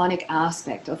demonic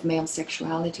aspect of male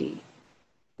sexuality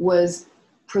was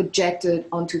projected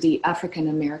onto the African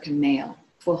American male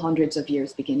for hundreds of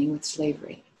years, beginning with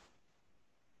slavery.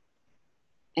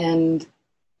 And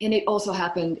it also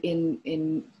happened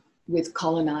with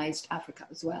colonized Africa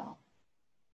as well.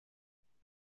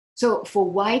 So for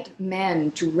white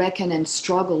men to reckon and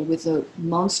struggle with the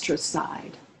monstrous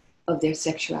side of their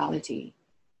sexuality,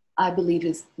 I believe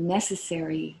is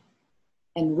necessary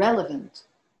and relevant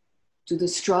to the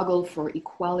struggle for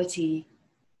equality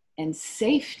and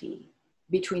safety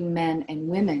between men and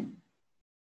women,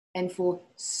 and for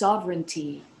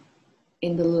sovereignty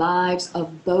in the lives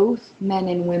of both men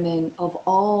and women of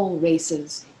all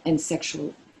races and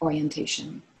sexual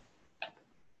orientation.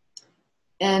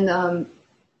 And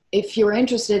if you're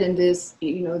interested in this,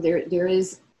 you know, there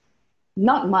is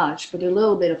not much, but a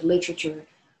little bit of literature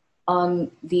on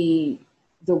the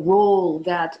role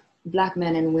that Black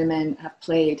men and women have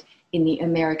played in the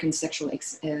American sexual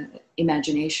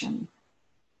imagination.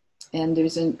 And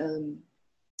there's an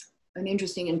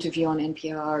interesting interview on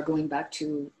NPR going back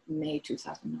to May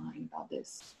 2009 about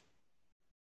this.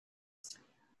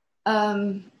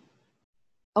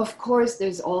 Of course,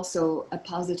 there's also a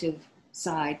positive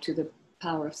side to the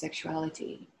power of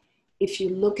sexuality if you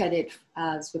look at it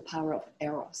as the power of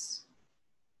eros.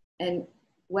 And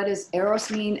what does eros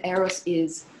mean? Eros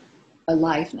is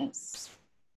aliveness.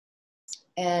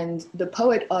 And the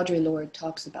poet Audre Lorde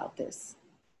talks about this.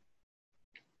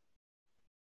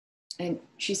 And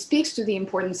she speaks to the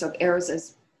importance of eros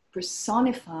as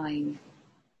personifying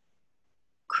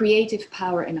creative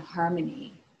power and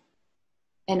harmony,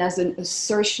 and as an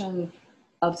assertion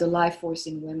of the life force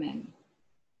in women.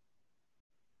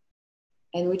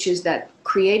 And which is that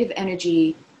creative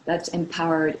energy that's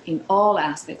empowered in all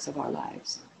aspects of our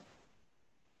lives.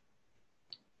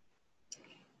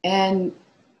 And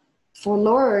for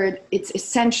Lorde, it's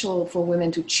essential for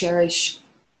women to cherish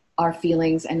our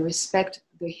feelings and respect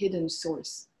the hidden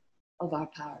source of our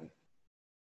power,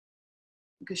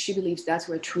 because she believes that's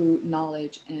where true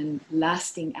knowledge and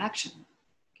lasting action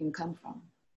can come from.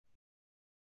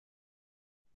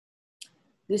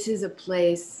 This is a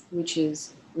place which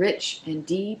is rich and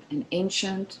deep and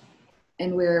ancient,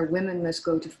 and where women must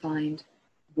go to find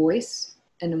voice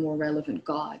and a more relevant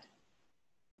God.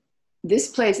 This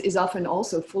place is often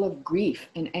also full of grief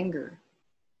and anger,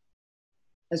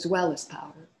 as well as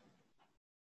power.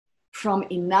 From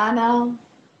Inanna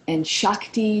and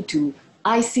Shakti to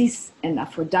Isis and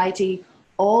Aphrodite,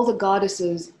 all the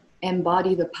goddesses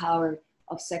embody the power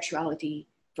of sexuality,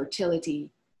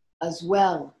 fertility, as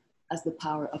well as the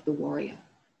power of the warrior.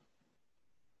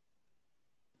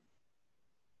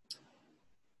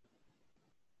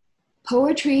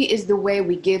 Poetry is the way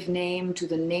we give name to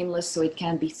the nameless so it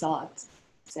can be thought,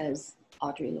 says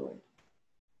Audre Lorde.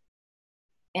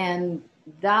 And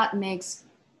that makes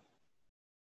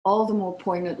all the more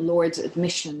poignant Lorde's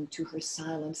admission to her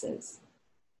silences.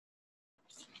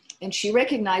 And she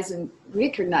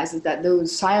recognizes that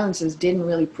those silences didn't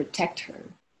really protect her.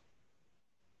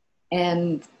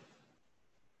 And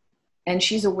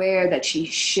she's aware that she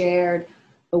shared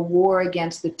a war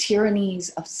against the tyrannies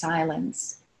of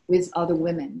silence with other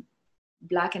women,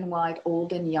 Black and white,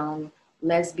 old and young,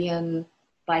 lesbian,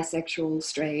 bisexual,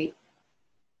 straight.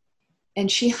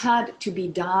 And she had to be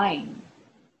dying,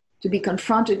 to be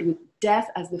confronted with death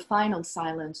as the final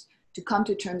silence, to come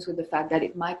to terms with the fact that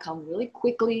it might come really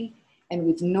quickly and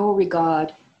with no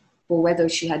regard for whether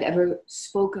she had ever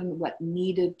spoken what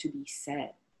needed to be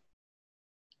said,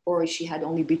 or she had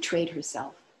only betrayed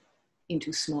herself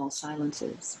into small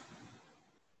silences.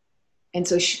 And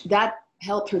so that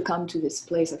helped her come to this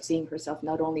place of seeing herself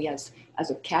not only as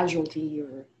a casualty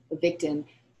or a victim,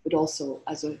 but also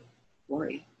as a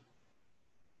warrior.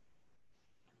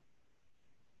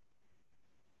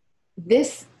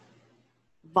 This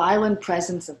violent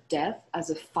presence of death as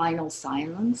a final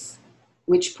silence,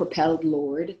 which propelled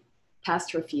Lorde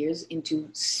past her fears into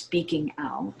speaking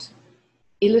out,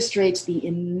 illustrates the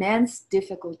immense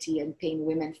difficulty and pain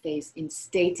women face in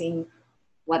stating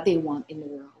what they want in the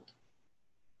world.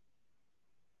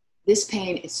 This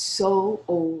pain is so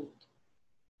old.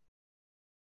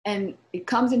 And it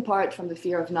comes in part from the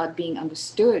fear of not being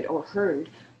understood or heard,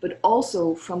 but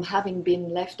also from having been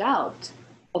left out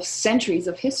of centuries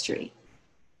of history.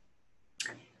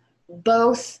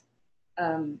 Both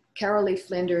Carol Lee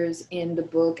Flinders in the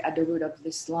book At the Root of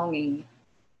This Longing,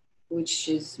 which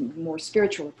is a more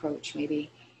spiritual approach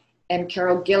maybe, and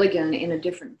Carol Gilligan in A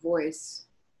Different Voice,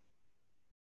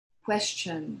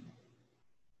 question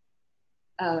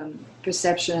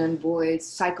perception, voice,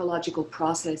 psychological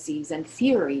processes, and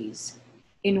theories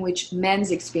in which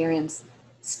men's experience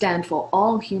stand for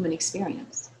all human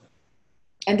experience.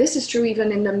 And this is true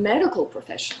even in the medical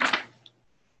profession.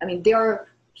 I mean, there are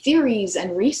theories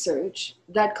and research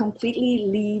that completely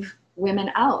leave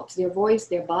women out, their voice,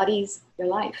 their bodies, their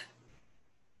life.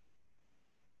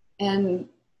 And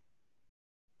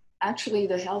actually,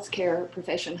 the healthcare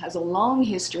profession has a long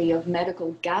history of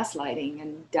medical gaslighting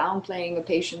and downplaying a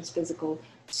patient's physical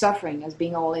suffering as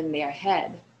being all in their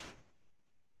head.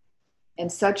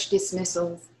 And such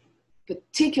dismissals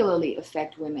particularly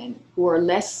affect women who are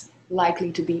less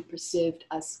likely to be perceived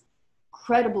as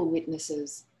credible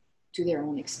witnesses to their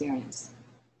own experience.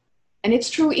 And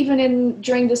it's true even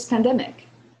during this pandemic,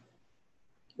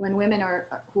 when women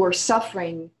who are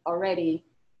suffering already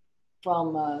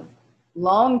from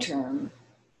long-term,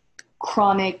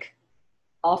 chronic,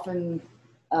 often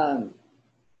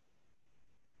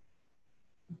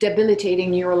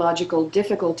debilitating neurological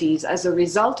difficulties as a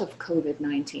result of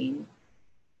COVID-19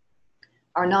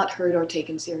 are not heard or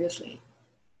taken seriously.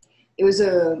 It was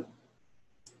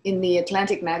in the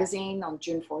Atlantic magazine on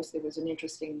June 4th, there was an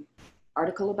interesting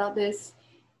article about this,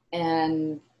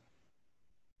 and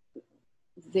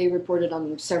they reported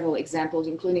on several examples,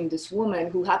 including this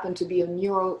woman who happened to be a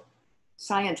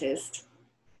neuroscientist.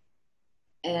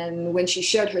 And when she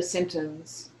shared her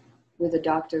symptoms with a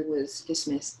doctor, was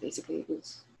dismissed. Basically,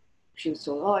 she was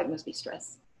told, oh, it must be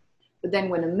stress. But then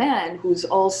when a man who's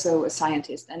also a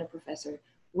scientist and a professor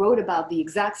wrote about the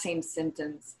exact same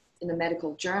symptoms in a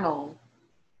medical journal,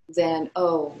 then,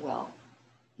 oh, well,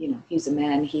 you know, he's a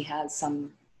man, he has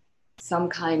some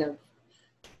kind of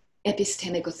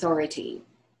epistemic authority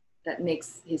that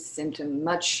makes his symptom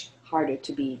much harder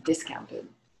to be discounted.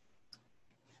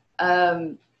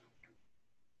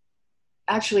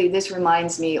 Actually, this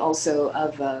reminds me also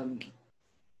of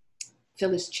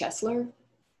Phyllis Chesler,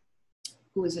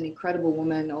 who was an incredible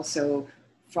woman also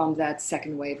from that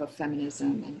second wave of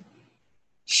feminism. And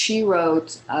she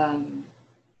wrote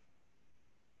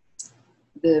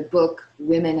the book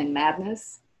Women and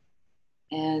Madness.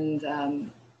 And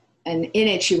in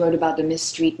it, she wrote about the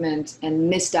mistreatment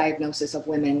and misdiagnosis of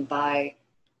women by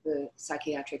the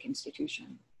psychiatric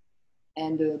institution.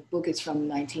 And the book is from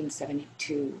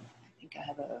 1972. I think I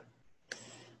have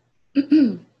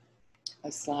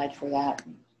a slide for that.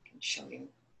 I can show you.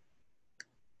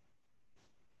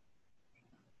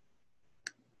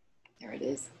 There it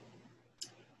is.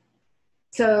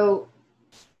 So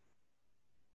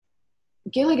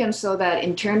Gilligan saw that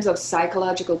in terms of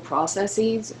psychological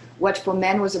processes, what for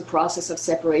men was a process of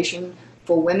separation,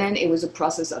 for women, it was a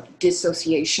process of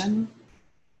dissociation,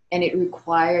 and it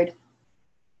required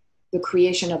the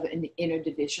creation of an inner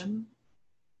division,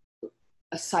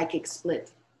 a psychic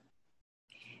split.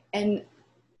 And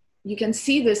you can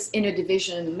see this inner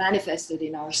division manifested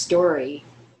in our story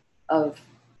of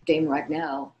Dame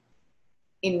Ragnell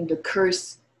in the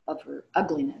curse of her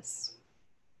ugliness,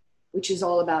 which is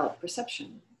all about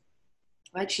perception,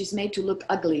 right? She's made to look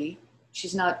ugly.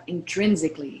 She's not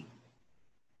intrinsically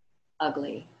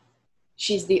ugly.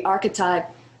 She's the archetype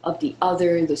of the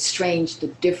other, the strange, the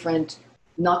different,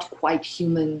 not quite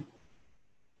human.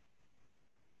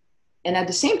 And at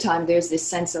the same time, there's this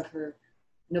sense of her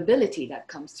nobility that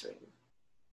comes through.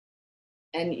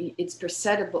 And it's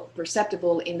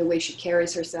perceptible in the way she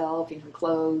carries herself, in her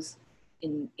clothes,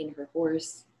 in her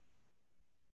horse.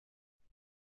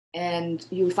 And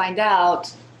you find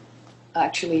out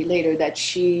actually later that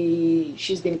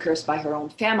she's been cursed by her own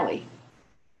family.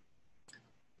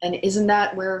 And isn't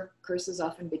that where curses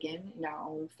often begin, in our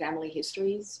own family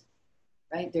histories,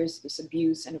 right? There's this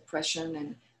abuse and oppression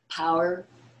and power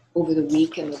over the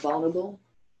weak and the vulnerable.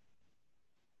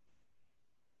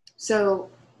 So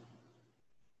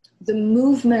the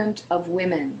movement of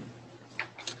women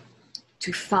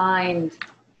to find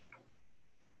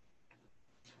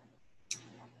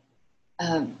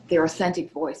their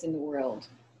authentic voice in the world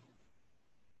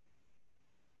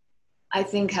I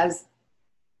think has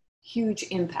huge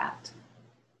impact,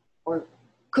 or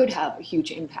could have a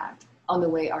huge impact on the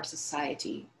way our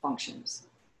society functions.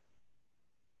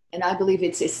 And I believe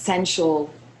it's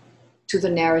essential to the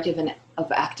narrative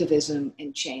of activism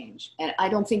and change. And I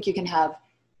don't think you can have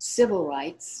civil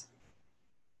rights,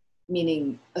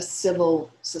 meaning a civil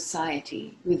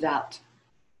society, without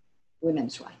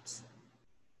women's rights.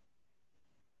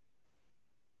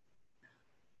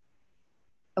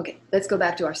 Okay, let's go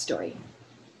back to our story.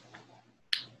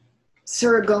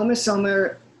 Sir Gawain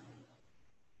Sommer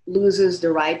loses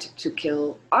the right to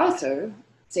kill Arthur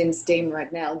since Dame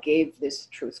Ragnell gave this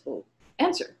truthful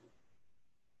answer.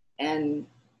 And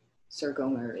Sir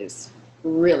Gawain is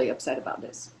really upset about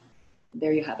this.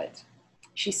 There you have it.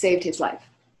 She saved his life.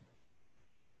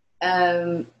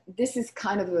 This is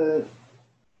kind of an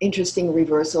interesting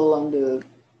reversal on the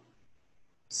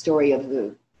story of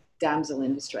the damsel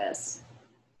in distress.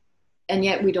 And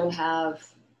yet we don't have,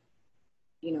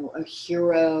 you know, a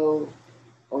hero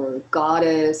or a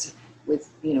goddess with,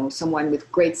 you know, someone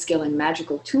with great skill and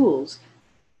magical tools.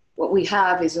 What we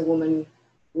have is a woman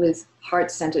with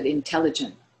heart-centered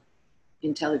intelligence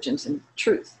and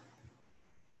truth.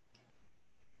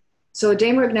 So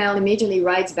Dame Ragnell immediately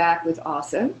rides back with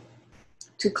Arthur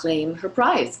to claim her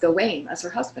prize, Gawain, as her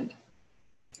husband.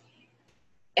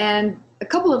 And a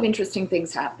couple of interesting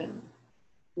things happen.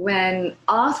 When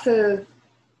Arthur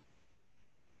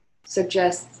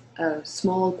suggests a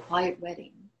small, quiet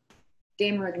wedding,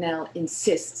 Dame Ragnell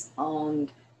insists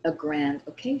on a grand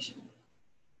occasion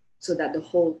so that the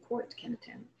whole court can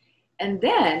attend. And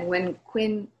then when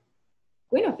Queen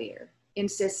Guinevere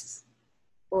insists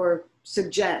or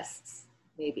suggests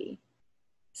maybe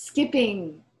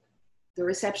skipping the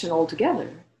reception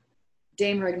altogether,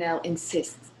 Dame Ragnell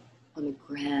insists on a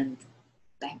grand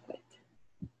banquet.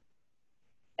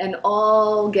 And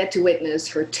all get to witness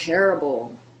her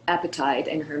terrible appetite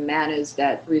and her manners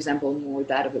that resemble more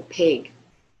that of a pig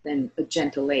than a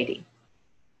gentle lady.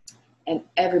 And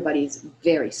everybody's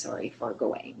very sorry for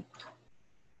Gawain.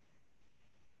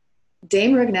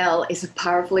 Dame Ragnell is a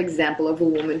powerful example of a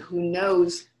woman who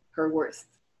knows her worth,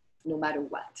 no matter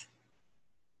what.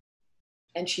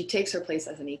 And she takes her place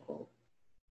as an equal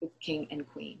with king and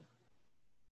queen.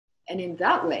 And in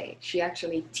that way, she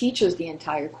actually teaches the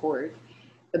entire court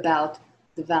about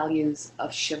the values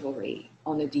of chivalry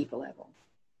on a deeper level.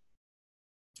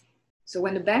 So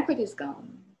when the banquet is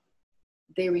gone,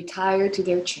 they retire to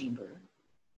their chamber.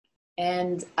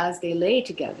 And as they lay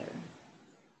together,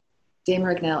 Dame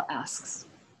Ragnell asks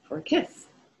for a kiss.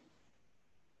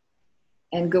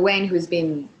 And Gawain, who's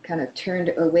been kind of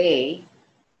turned away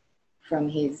from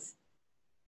his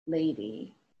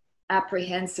lady,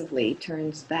 apprehensively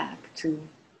turns back to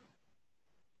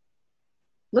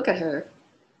look at her.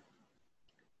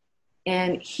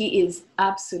 And he is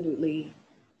absolutely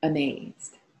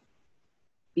amazed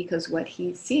because what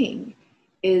he's seeing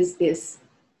is this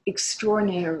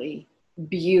extraordinarily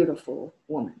beautiful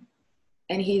woman.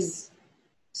 And he's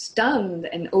stunned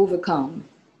and overcome.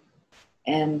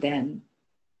 And then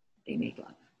they make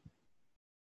love.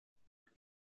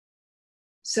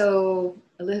 So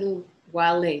a little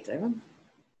while later,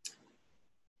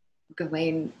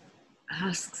 Gawain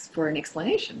asks for an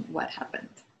explanation. What happened?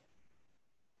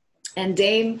 And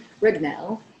Dame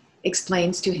Ragnell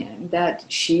explains to him that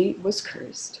she was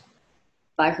cursed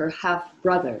by her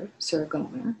half-brother, Sir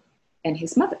Gawain, and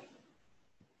his mother.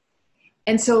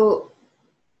 And so,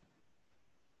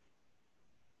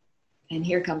 and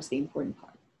here comes the important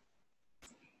part.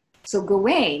 So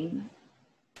Gawain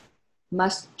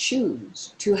must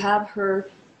choose to have her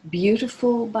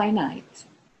beautiful by night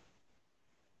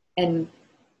and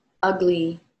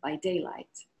ugly by daylight,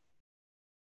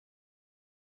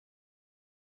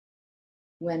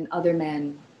 when other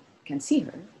men can see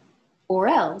her, or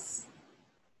else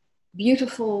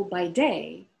beautiful by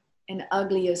day and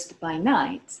ugliest by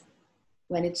night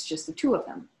when it's just the two of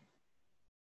them.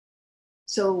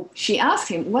 So she asked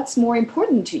him, what's more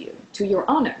important to you, to your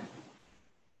honor?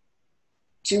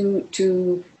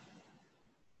 To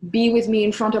be with me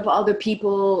in front of other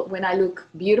people when I look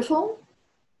beautiful,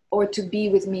 or to be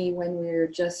with me when we're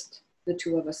just the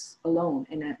two of us alone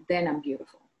and then I'm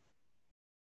beautiful?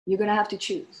 You're gonna have to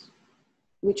choose.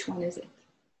 Which one is it?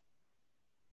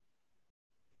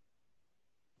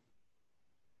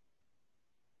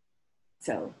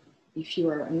 So if you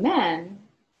are a man,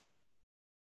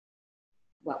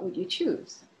 what would you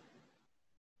choose?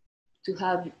 To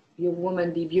have your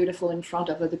woman be beautiful in front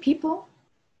of other people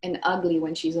and ugly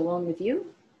when she's alone with you?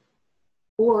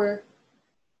 Or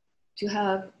to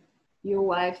have your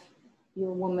wife,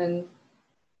 your woman,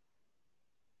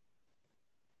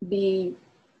 be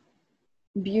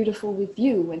beautiful with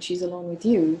you when she's alone with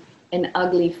you and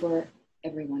ugly for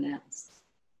everyone else?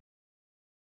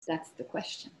 That's the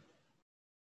question.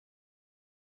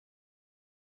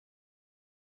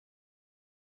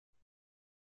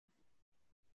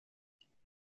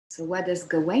 So what does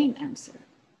Gawain answer?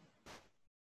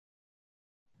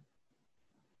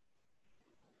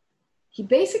 He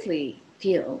basically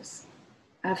feels,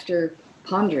 after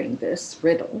pondering this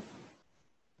riddle,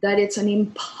 that it's an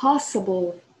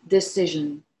impossible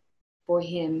decision for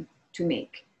him to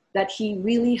make, that he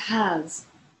really has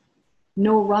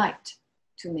no right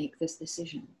to make this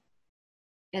decision,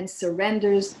 and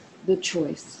surrenders the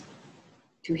choice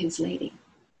to his lady.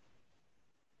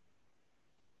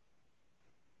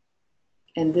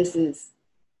 And this is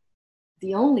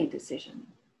the only decision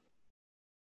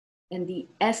and the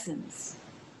essence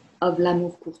of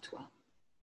l'amour courtois,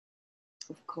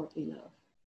 of courtly love.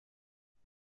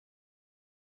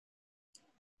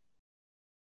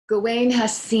 Gawain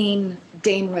has seen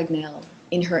Dame Ragnell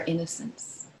in her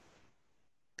innocence,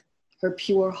 her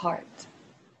pure heart.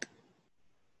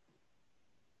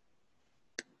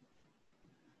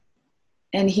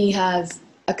 And he has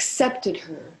accepted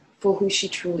her for who she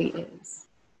truly is.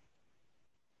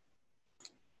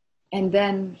 And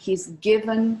then he's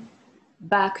given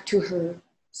back to her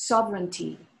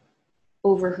sovereignty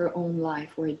over her own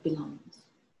life where it belongs.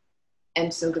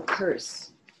 And so the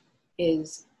curse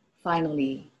is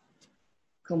finally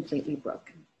completely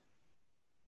broken.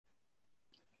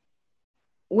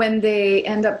 When they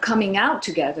end up coming out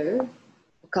together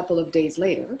a couple of days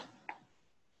later,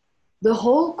 the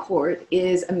whole court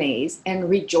is amazed and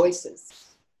rejoices,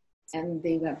 and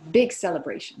they have a big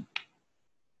celebration.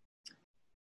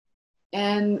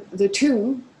 And the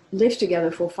two live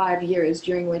together for 5 years,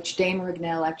 during which Dame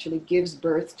Ragnell actually gives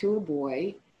birth to a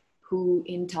boy who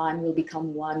in time will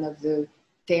become one of the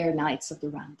fair knights of the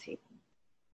Round Table.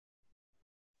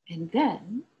 And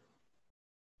then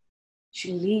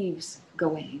she leaves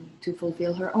Gawain to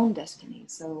fulfill her own destiny.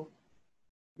 So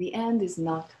the end is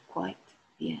not quite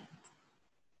the end.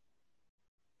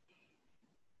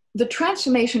 The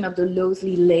transformation of the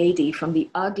loathly lady from the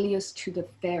ugliest to the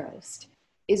fairest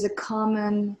is a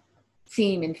common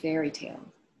theme in fairy tale.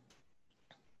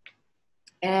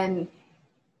 And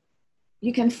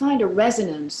you can find a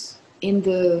resonance in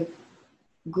the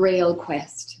Grail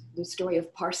quest, the story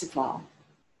of Parsifal.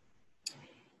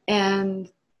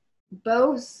 And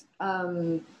both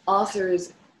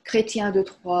authors, Chrétien de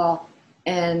Troyes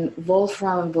and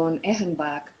Wolfram von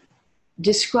Eichenbach,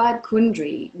 describe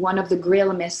Kundry, one of the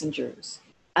Grail messengers,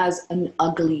 as an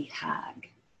ugly hag.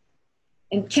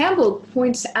 And Campbell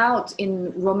points out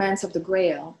in Romance of the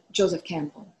Grail, Joseph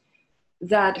Campbell,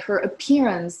 that her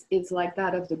appearance is like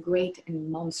that of the great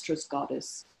and monstrous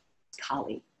goddess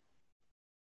Kali.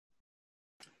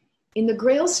 In the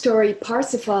Grail story,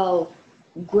 Parsifal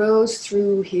grows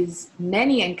through his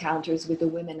many encounters with the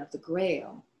women of the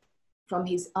Grail, from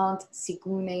his aunt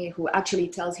Sigune, who actually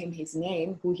tells him his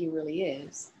name, who he really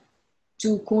is,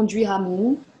 to conduire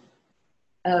amour,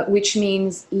 which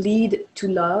means lead to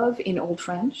love in Old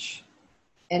French.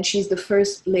 And she's the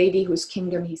first lady whose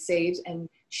kingdom he saves, and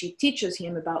she teaches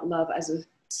him about love as a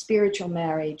spiritual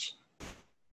marriage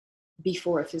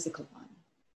before a physical one.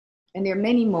 And there are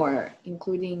many more,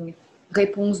 including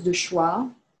réponse de choix,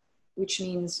 which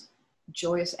means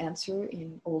joyous answer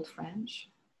in Old French.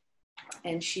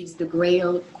 And she's the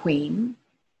Grail queen.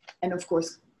 And of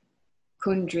course,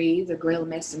 Kundry, the Grail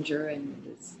messenger, and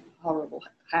this horrible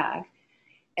hag.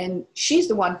 And she's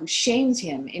the one who shames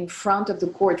him in front of the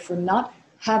court for not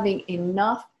having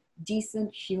enough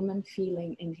decent human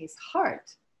feeling in his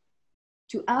heart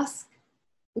to ask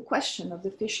the question of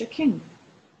the Fisher King.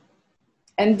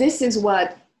 And this is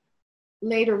what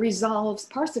later resolves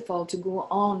Parsifal to go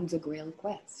on the Grail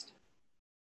quest.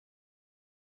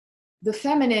 The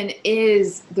feminine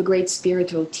is the great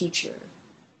spiritual teacher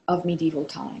of medieval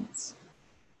times.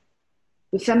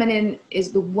 The feminine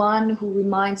is the one who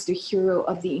reminds the hero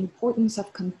of the importance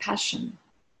of compassion,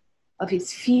 of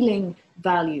his feeling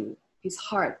value, his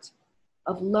heart,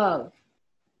 of love,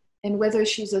 and whether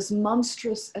she's as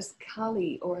monstrous as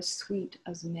Kali or as sweet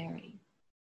as Mary.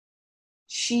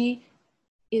 She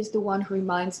is the one who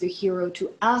reminds the hero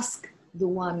to ask the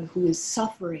one who is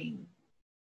suffering,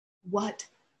 "What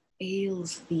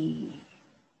ails thee?"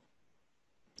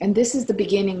 And this is the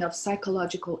beginning of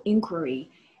psychological inquiry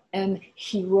and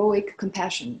heroic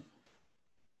compassion,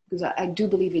 because I do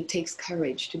believe it takes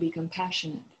courage to be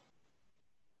compassionate.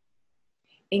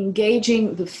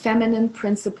 Engaging the feminine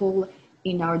principle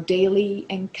in our daily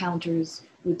encounters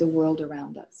with the world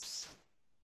around us.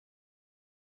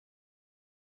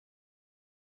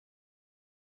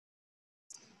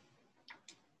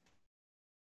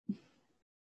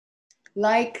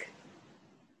 Like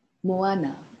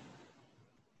Moana,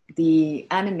 the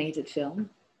animated film,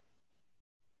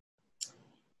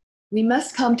 we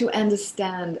must come to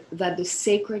understand that the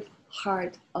sacred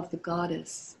heart of the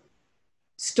goddess,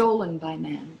 stolen by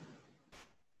man,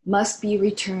 must be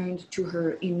returned to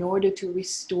her in order to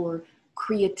restore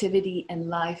creativity and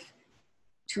life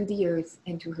to the earth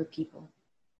and to her people.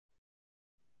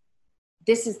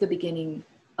 This is the beginning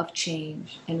of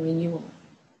change and renewal.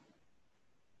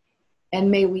 And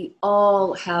may we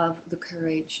all have the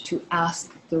courage to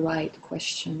ask the right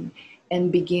question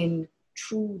and begin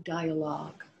true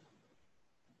dialogue,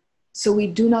 so we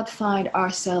do not find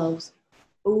ourselves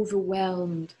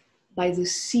overwhelmed by the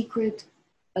secret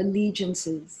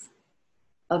allegiances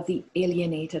of the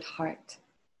alienated heart,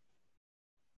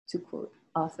 to quote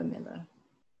Arthur Miller.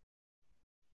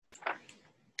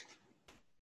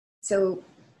 So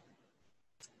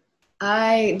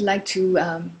I'd like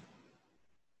to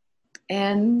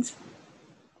end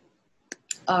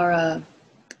our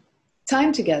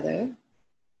time together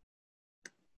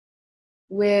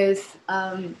with,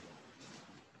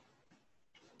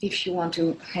 if you want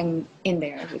to hang in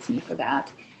there with me for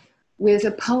that, with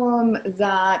a poem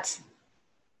that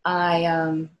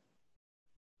I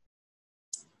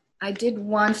did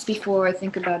once before, I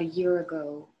think about a year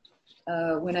ago,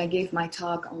 when I gave my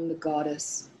talk on the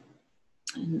goddess,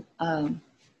 and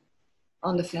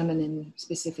on the feminine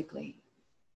specifically.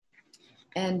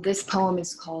 And this poem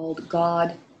is called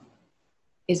God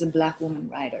is a Black Woman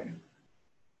Writer.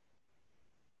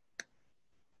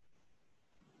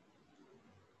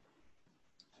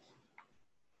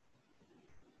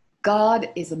 God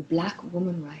is a Black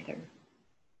woman writer.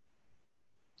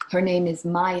 Her name is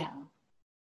Maya,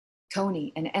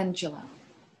 Tony, and Angela.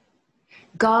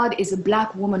 God is a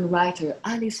Black woman writer,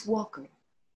 Alice Walker,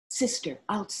 sister,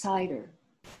 outsider.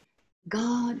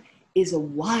 God is a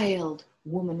wild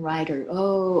woman writer.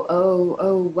 Oh, oh,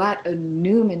 oh, what a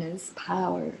numinous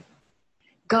power.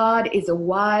 God is a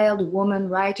wild woman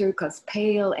writer because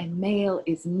pale and male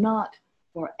is not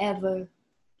forever.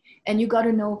 And you got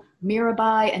to know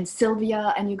Mirabai and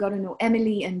Sylvia, and you got to know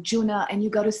Emily and Juna, and you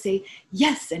got to say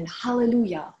yes and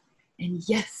hallelujah, and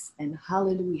yes and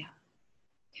hallelujah.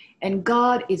 And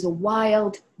God is a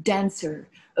wild dancer,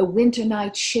 a winter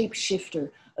night shapeshifter,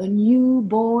 a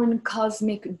newborn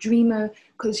cosmic dreamer,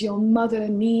 because your mother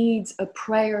needs a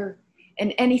prayer,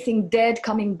 and anything dead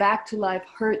coming back to life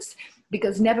hurts,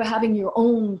 because never having your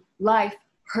own life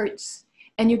hurts.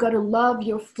 And you got to love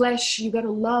your flesh, you got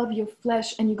to love your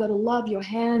flesh, and you got to love your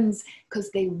hands, because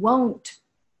they won't.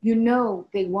 You know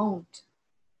they won't.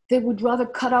 They would rather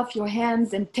cut off your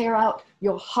hands and tear out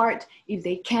your heart if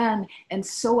they can, and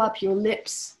sew up your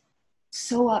lips,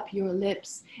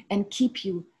 and keep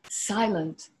you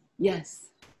silent. Yes,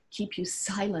 keep you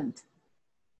silent.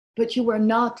 But you were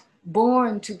not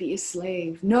born to be a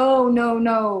slave. No, no,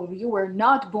 no. You were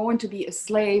not born to be a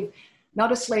slave,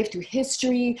 not a slave to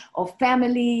history or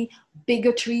family,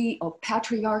 bigotry or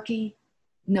patriarchy.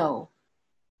 No,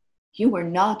 you were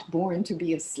not born to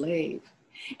be a slave.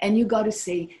 And you got to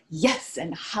say yes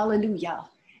and hallelujah,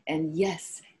 and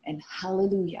yes and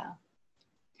hallelujah.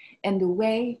 And the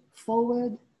way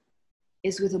forward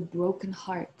is with a broken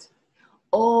heart,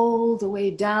 all the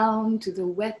way down to the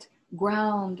wet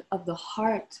ground of the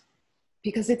heart,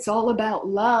 because it's all about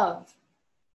love.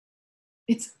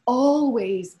 It's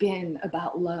always been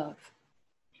about love.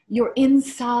 Your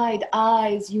inside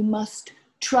eyes you must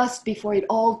trust before it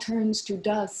all turns to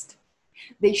dust.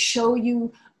 They show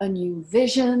you a new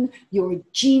vision, your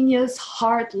genius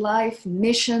heart life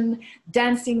mission,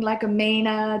 dancing like a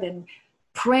maenad and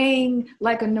praying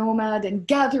like a nomad and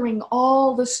gathering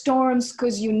all the storms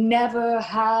because you never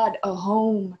had a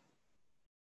home.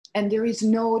 And there is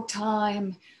no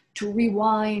time to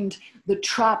rewind the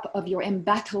trap of your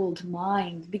embattled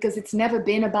mind, because it's never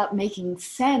been about making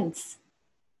sense.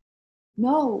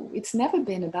 No, it's never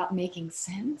been about making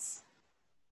sense.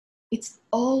 It's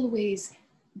always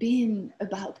been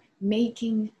about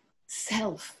making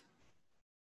self.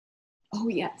 Oh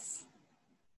yes.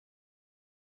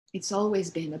 It's always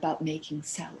been about making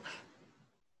self.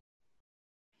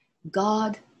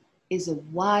 God is a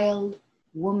wild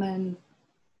woman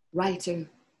writer,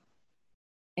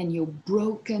 and your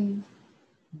broken,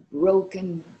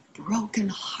 broken, broken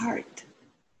heart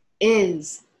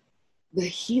is the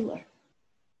healer.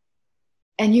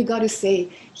 And you got to say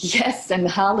yes and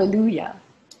hallelujah,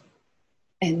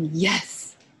 and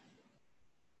yes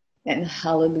and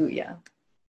hallelujah.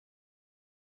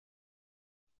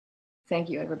 Thank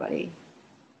you, everybody.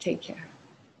 Take care.